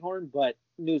for Clayhorn, but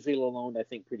Nuzi Lalonde, I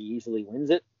think, pretty easily wins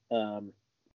it.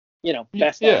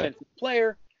 Best offensive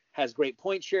player, has great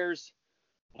point shares,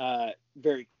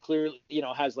 very clearly,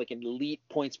 has like an elite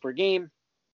points per game.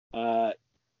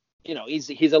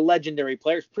 he's a legendary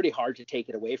player. It's pretty hard to take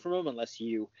it away from him unless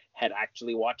you had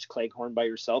actually watched Cleghorn by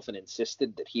yourself and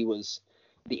insisted that he was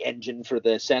the engine for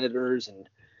the Senators, and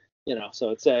so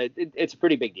it's a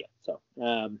pretty big deal. So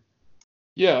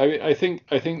yeah, I think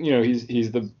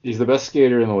he's the best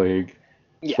skater in the league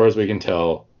as far as we can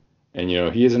tell, and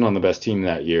he isn't on the best team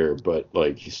that year, but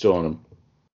like he's still on a.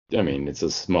 I mean, it's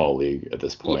a small league at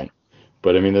this point,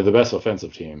 but I mean they're the best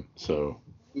offensive team, so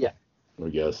yeah, I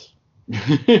guess.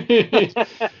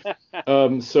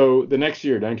 So the next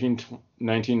year,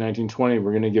 1920,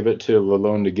 we're going to give it to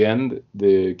Lalonde again.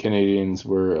 The Canadians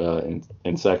were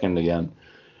in second again.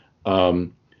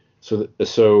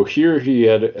 So here he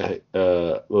had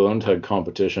Lalonde had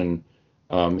competition.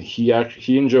 He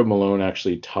and Joe Malone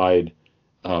actually tied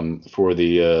for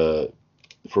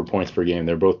points per game.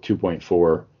 They're both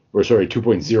 2.04.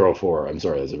 I'm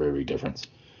sorry, that's a very big difference.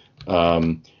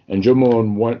 And Joe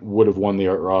Malone would have won the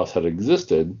Art Ross had it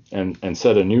existed and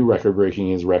set a new record, breaking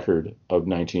his record of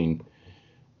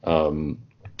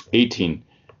 1918.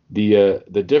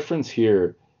 The difference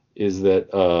here is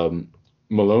that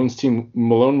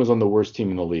Malone was on the worst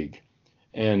team in the league.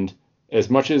 And as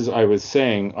much as I was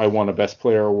saying I want a Best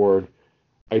Player award,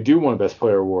 I do want a Best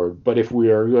Player award. But if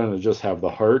we are going to just have the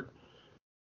Hart,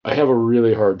 I have a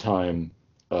really hard time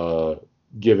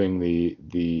giving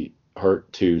the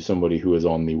Hart to somebody who is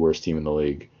on the worst team in the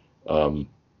league,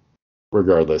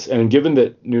 regardless. And given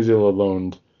that New Zealand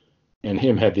Lalonde and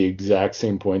him had the exact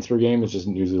same points per game, it's just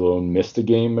New Zealand missed a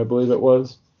game, I believe it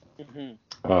was.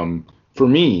 Mm-hmm. For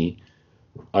me,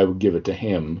 I would give it to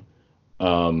him.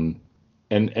 And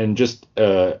just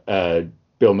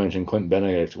Bill mentioned Clint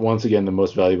Benedict. Once again, the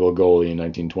most valuable goalie in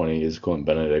 1920 is Clint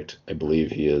Benedict. I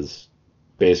believe he is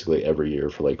basically every year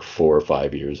for like 4 or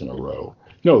 5 years in a row.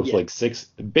 No, it's like 6.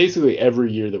 Basically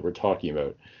every year that we're talking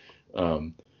about.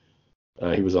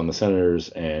 He was on the Senators,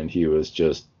 and he was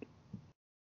just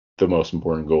the most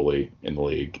important goalie in the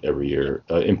league every year.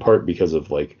 In part because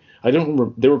of I don't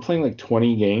remember, they were playing like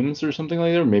 20 games or something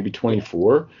like that, or maybe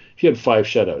 24. He had 5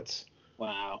 shutouts.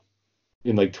 Wow.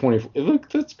 In like 20. Look,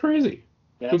 that's crazy.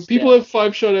 But people have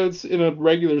 5 shutouts in a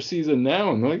regular season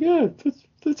now, and they're like, yeah,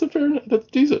 that's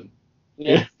decent.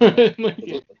 Yeah.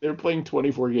 They're playing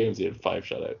 24 games. He had 5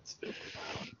 shutouts.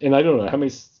 And I don't know, how many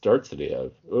starts did he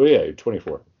have? Oh, yeah,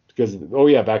 24. Because,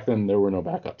 back then there were no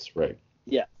backups, right?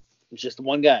 Yeah. It's just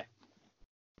one guy.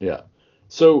 Yeah.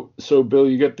 So Bill,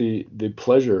 you get the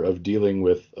pleasure of dealing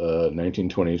with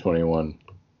 1920-21.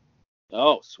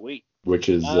 Oh, sweet. Which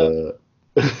is...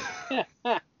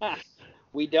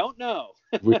 we don't know.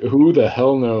 Who the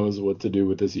hell knows what to do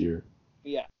with this year?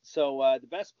 Yeah. So the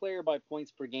best player by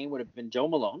points per game would have been Joe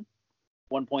Malone,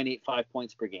 1.85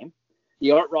 points per game.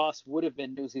 The Art Ross would have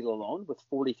been New Zealand Lalonde with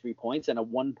 43 points and a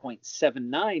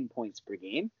 1.79 points per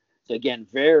game. So again,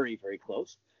 very, very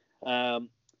close.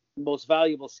 Most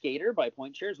valuable skater by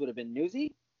point shares would have been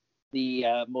Newsy.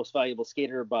 The most valuable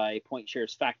skater by point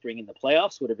shares factoring in the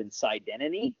playoffs would have been Cy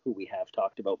Denny, who we have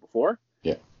talked about before.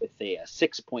 Yeah. With a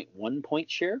 6.1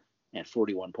 point share and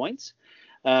 41 points.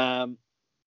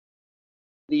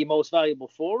 The most valuable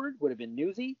forward would have been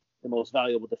Newsy. The most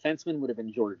valuable defenseman would have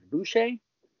been George Boucher.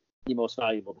 The most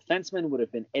valuable defenseman would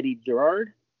have been Eddie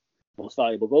Girard. Most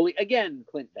valuable goalie, again,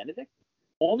 Clint Benedict.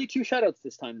 Only 2 shutouts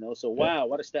this time, though, so wow,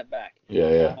 what a step back.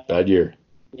 Yeah, bad year.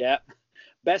 Yeah.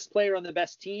 Best player on the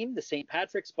best team, the St.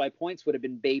 Patrick's by points would have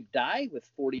been Babe Dye with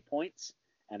 40 points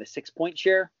and a 6-point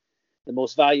share. The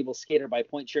most valuable skater by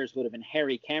point shares would have been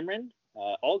Harry Cameron,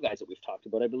 all guys that we've talked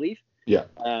about, I believe. Yeah.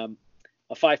 A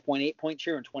 5.8 point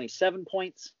share and 27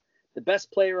 points. The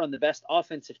best player on the best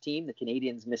offensive team, the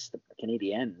Canadians missed the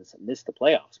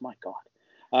playoffs. My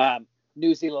God.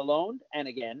 New Zealand Lalonde, and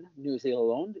again, New Zealand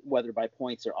Lalonde, whether by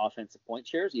points or offensive point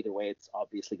shares, either way, it's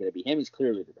obviously going to be him. He's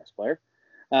clearly the best player.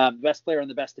 Best player on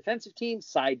the best defensive team,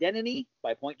 Cy Denny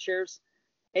by point shares,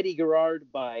 Eddie Girard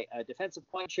by defensive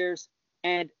point shares,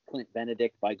 and Clint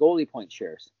Benedict by goalie point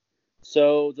shares.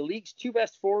 So the league's 2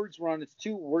 best forwards were on its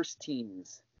 2 worst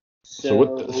teams. So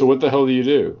what the hell do you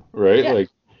do, right? Yeah.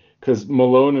 Because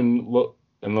Malone and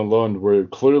Lalonde were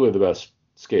clearly the best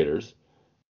skaters.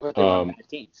 But they were on bad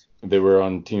teams. They were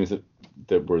on teams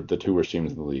that were the 2 worst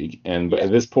teams in the league, but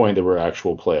at this point there were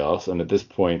actual playoffs, and at this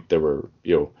point there were,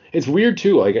 it's weird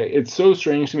too. It's so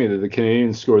strange to me that the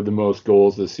Canadians scored the most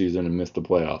goals this season and missed the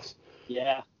playoffs.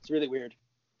 Yeah, it's really weird.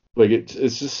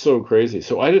 It's just so crazy.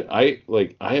 So I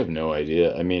have no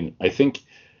idea. I mean, I think,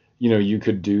 you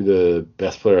could do the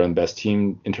best player on best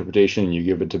team interpretation and you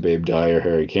give it to Babe Dye or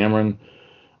Harry Cameron.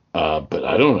 But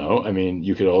I don't know. I mean,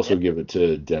 you could also give it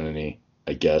to Denny,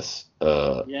 I guess.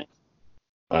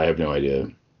 I have no idea.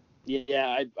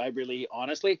 Yeah, I really,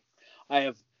 honestly, I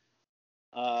have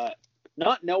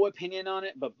Not no opinion on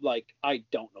it, but like I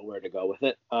don't know where to go with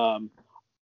it.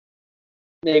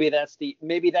 Maybe that's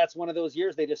one of those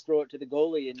years they just throw it to the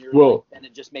goalie and and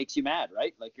it just makes you mad,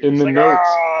 right? Like you're just like,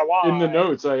 why? In the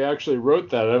notes, I actually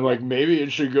wrote that. I'm like, maybe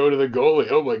it should go to the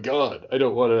goalie. Oh my God, I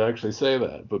don't want to actually say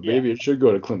that, but maybe it should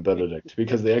go to Clint Benedict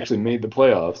because they actually made the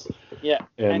playoffs. Yeah,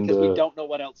 and because we don't know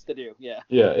what else to do. Yeah.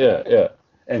 Yeah.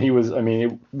 And he was, I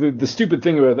mean, the stupid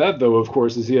thing about that though, of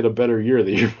course, is he had a better year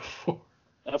the year before.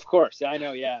 Of course, I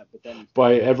know, yeah, but then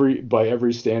by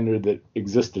every standard that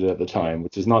existed at the time,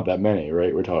 which is not that many,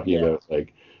 right? We're talking about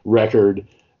like record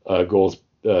goals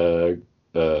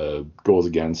goals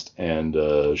against and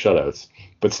shutouts,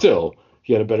 but still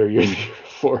he had a better year the year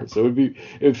before, so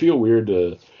it'd feel weird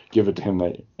to give it to him.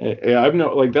 I've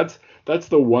no like that's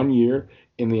the one year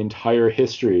in the entire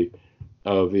history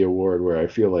of the award where I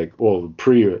feel like, well,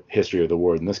 pre-history of the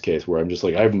award in this case, where I'm just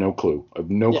like, I have no clue. I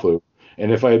have no clue.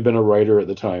 And if I had been a writer at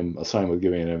the time assigned with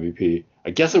giving an MVP,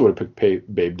 I guess I would have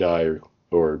picked Babe Dye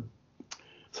or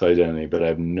Side Identity, but I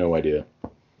have no idea.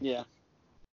 Yeah.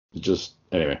 Just,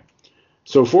 anyway.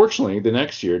 So fortunately, the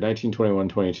next year,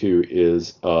 1921-22,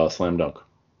 is Slam Dunk.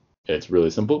 It's really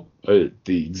simple. The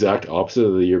exact opposite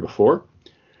of the year before.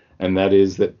 And that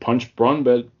is that Punch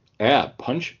Broadbent,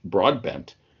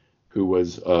 who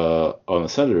was on the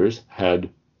Senators, had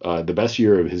the best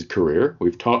year of his career.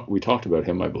 We talked about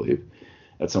him, I believe,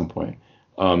 at some point.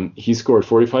 He scored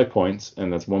 45 points,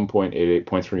 and that's 1.88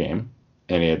 points per game,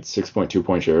 and he had 6.2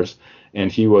 point shares.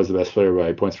 And he was the best player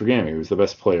by points per game. He was the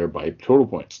best player by total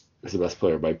points. He was the best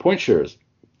player by point shares.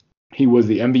 He was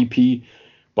the MVP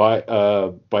by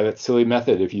that silly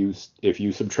method. If you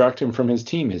subtract him from his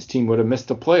team would have missed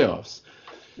the playoffs.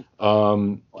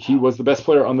 He was the best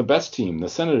player on the best team, the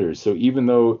Senators. So even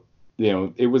though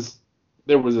there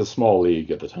was a small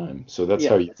league at the time, so that's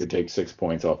how you could take 6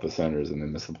 points off the Senators and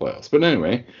then miss the playoffs. But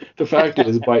anyway, the fact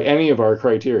is, by any of our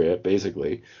criteria,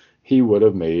 basically, he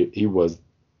was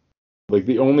like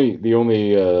the only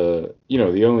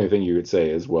thing you could say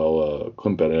is, well,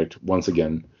 Clint Benedict once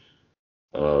again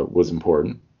was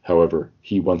important. However,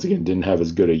 he once again didn't have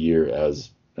as good a year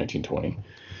as 1920.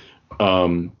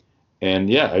 And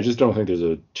yeah, I just don't think there's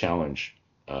a challenge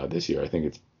this year. I think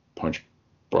it's Punch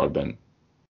Broadbent.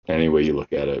 Any way you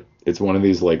look at it, it's one of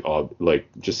these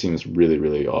just seems really,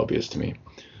 really obvious to me.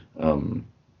 Do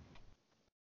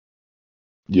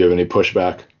you have any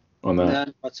pushback on that?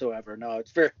 None whatsoever. No,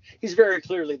 he's very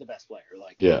clearly the best player.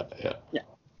 Yeah.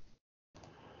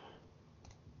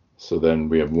 So then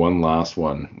we have one last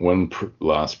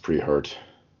pre-Hart.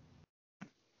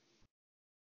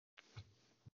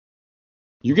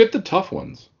 You get the tough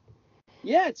ones.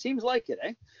 Yeah, it seems like it,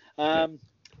 eh? All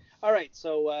right,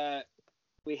 so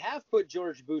we have put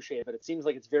George Boucher, but it seems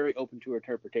like it's very open to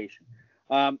interpretation.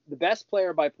 The best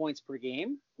player by points per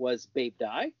game was Babe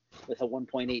Dye with a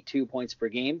 1.82 points per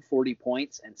game, 40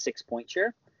 points, and 6 point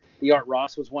share. The Art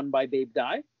Ross was won by Babe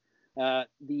Dye.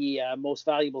 The most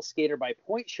valuable skater by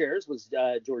point shares was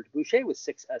George Boucher with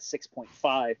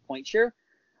 6.5 point share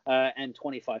and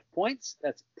 25 points.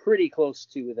 That's pretty close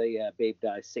to the Babe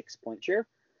Dye 6 point share.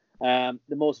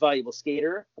 The most valuable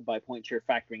skater by point share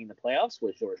factoring in the playoffs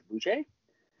was George Boucher.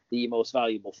 The most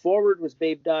valuable forward was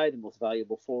Babe Dye. The most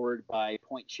valuable forward by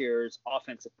point shares,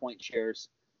 offensive point shares,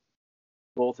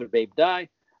 both are Babe Dye.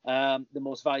 The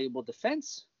most valuable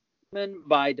defenseman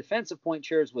by defensive point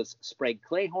shares was Sprague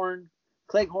Cleghorn,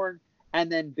 and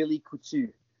then Billy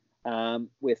Coutu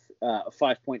with a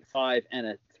 5.5 and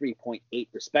a 3.8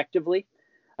 respectively.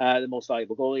 The most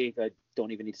valuable goalie, I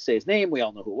don't even need to say his name. We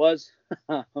all know who it was.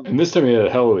 And this time he had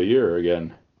a hell of a year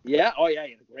again. Yeah. Oh, yeah.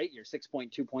 He had a great year.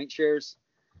 6.2 point shares,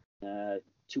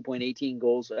 2.18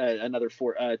 goals, another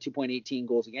 2.18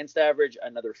 goals against average,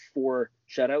 another 4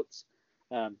 shutouts.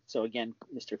 So again,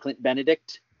 Mr. Clint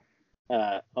Benedict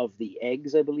of the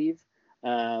Eggs, I believe.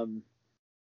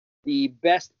 The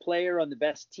best player on the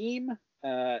best team,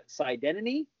 Side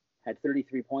Identity, had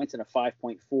 33 points and a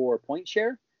 5.4 point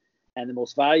share. And the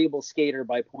most valuable skater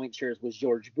by point shares was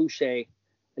George Boucher,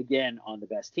 again on the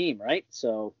best team, right?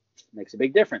 So makes a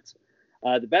big difference.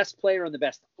 The best player on the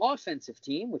best offensive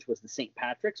team, which was the St.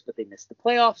 Patrick's, but they missed the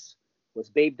playoffs, was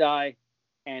Babe Dye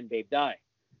and Babe Dye.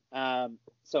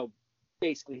 So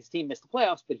basically his team missed the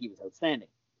playoffs, but he was outstanding.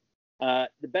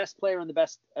 The best player on the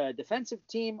best defensive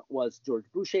team was George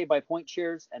Boucher by point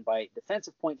shares, and by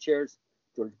defensive point shares,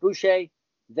 George Boucher,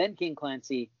 then King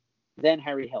Clancy, then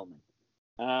Harry Hellman.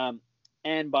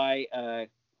 And by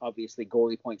obviously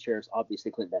goalie point shares,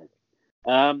 obviously Clint Benedict.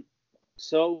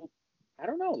 So I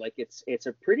don't know, like it's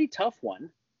a pretty tough one.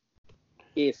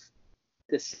 If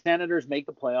the Senators make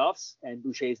the playoffs and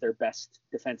Boucher is their best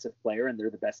defensive player and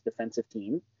they're the best defensive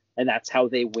team, and that's how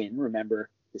they win. Remember,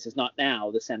 this is not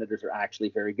now. The Senators are actually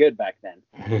very good back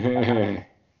then.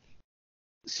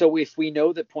 So if we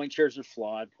know that point shares are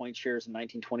flawed, point shares in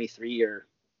 1923 are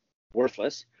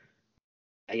worthless,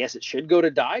 I guess it should go to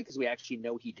Dye because we actually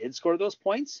know he did score those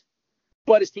points.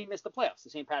 But his team missed the playoffs. The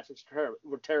St. Patrick's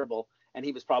were terrible, and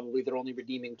he was probably their only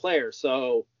redeeming player.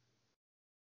 So,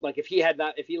 like, if he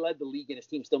led the league and his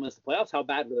team still missed the playoffs, how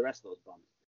bad were the rest of those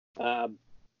bums?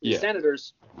 The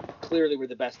Senators clearly were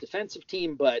the best defensive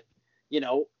team, but,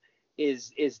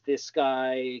 is this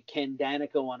guy Ken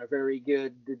Danico on a very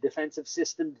good defensive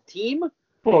system team?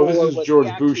 Well, this is George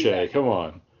Boucher. Come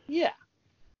on. Yeah.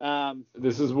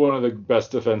 This is one of the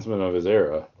best defensemen of his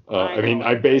era.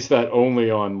 I base that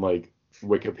only on like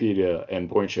Wikipedia and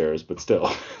point shares, but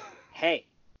still. Hey,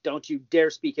 don't you dare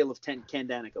speak ill of Ken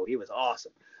Danico. He was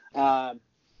awesome. I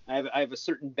have a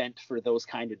certain bent for those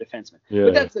kind of defensemen. Yeah.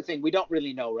 But that's the thing. We don't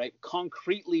really know, right?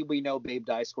 Concretely, we know Babe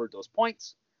Dye scored those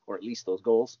points, or at least those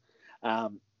goals.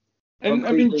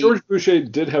 George Boucher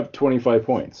did have 25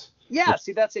 points. Yeah,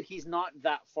 see, that's it. He's not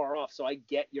that far off. So I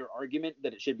get your argument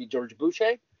that it should be George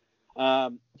Boucher.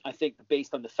 I think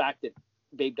based on the fact that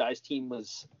Babe Dye's team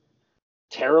was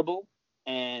terrible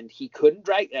and he couldn't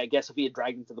drag, I guess if he had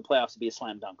dragged him to the playoffs, it'd be a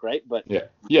slam dunk, right? But yeah.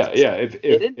 If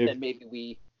then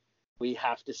maybe we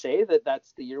have to say that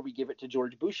that's the year we give it to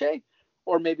George Boucher,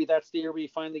 or maybe that's the year we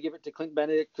finally give it to Clint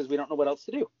Benedict because we don't know what else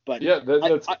to do. But yeah,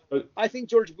 I think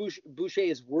George Boucher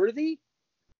is worthy,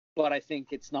 but I think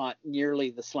it's not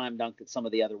nearly the slam dunk that some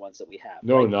of the other ones that we have.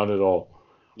 No, right? Not at all.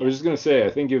 Yeah. I was just going to say,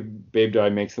 I think if Babe Dye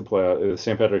makes the playoffs,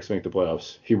 St. Patrick's make the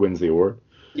playoffs, he wins the award.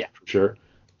 Yeah. For sure.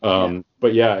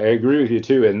 But yeah, I agree with you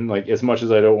too. And like, as much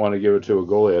as I don't want to give it to a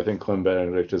goalie, I think Clint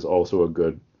Benedict is also a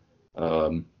good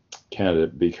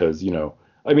candidate because,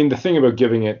 the thing about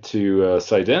giving it to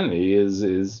Sidenny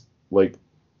is like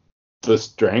the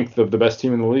strength of the best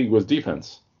team in the league was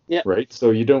defense. Yeah. Right.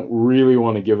 So you don't really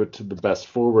want to give it to the best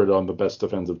forward on the best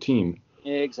defensive team.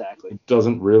 Exactly. It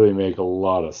doesn't really make a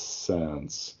lot of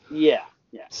sense. Yeah.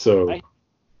 So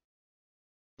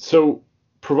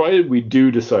provided we do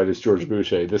decide it's George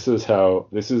Boucher, these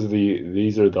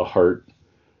are the Hart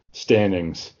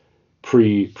standings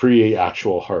pre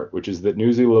actual Hart, which is that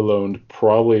Newsy Lalonde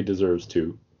probably deserves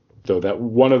 2, though that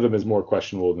one of them is more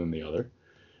questionable than the other.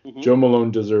 Mm-hmm. Joe Malone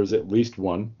deserves at least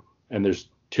 1, and there's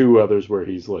 2 others where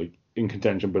he's like in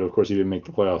contention, but of course he didn't make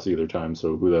the playoffs either time,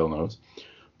 so who the hell knows.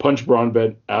 Punch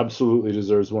Braunbed absolutely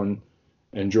deserves 1,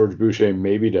 and George Boucher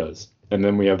maybe does. And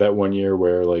then we have that 1 year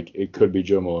where like it could be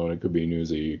Joe Malone, it could be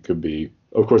Newsy, it could be,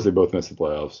 of course they both missed the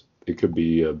playoffs. It could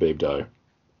be Babe Dye.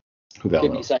 Who the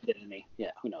hell knows? Could be Sidenny. Yeah,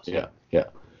 who knows? Yeah.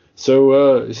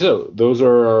 So those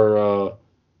are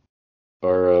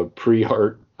our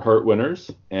pre-Hart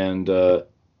winners, and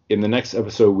in the next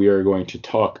episode we are going to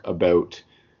talk about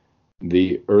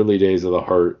the early days of the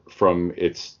Hart from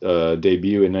its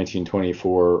debut in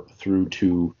 1924 through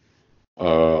to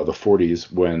the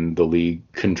 40s when the league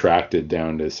contracted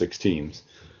down to 6 teams.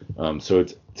 So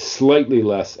it's slightly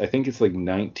less. I think it's like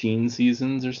 19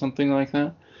 seasons or something like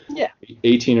that. Yeah.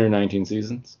 18 or 19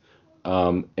 seasons.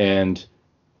 And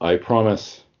I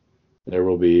promise there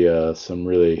will be some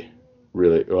really,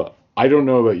 really, well, I don't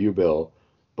know about you, Bill,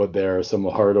 but there are some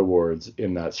Hart awards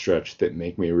in that stretch that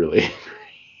make me really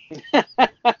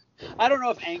I don't know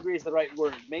if angry is the right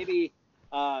word. Maybe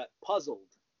puzzled.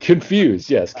 Confused,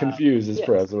 yes. Confused is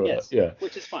perhaps yes. Yeah.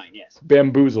 Which is fine, yes.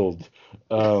 Bamboozled.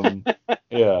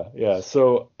 Yeah.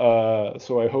 So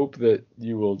I hope that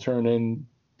you will tune in.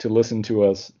 Don't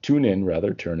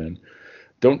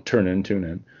turn in, tune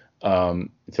in.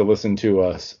 To listen to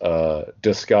us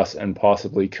discuss and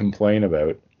possibly complain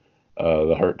about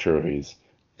the Hart trophies.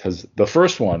 Because the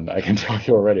first one, I can tell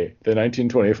you already, the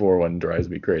 1924 one drives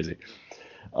me crazy.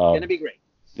 Gonna be great.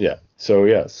 Yeah.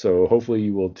 So hopefully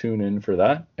you will tune in for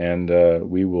that, and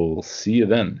we will see you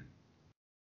then.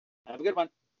 Have a good one.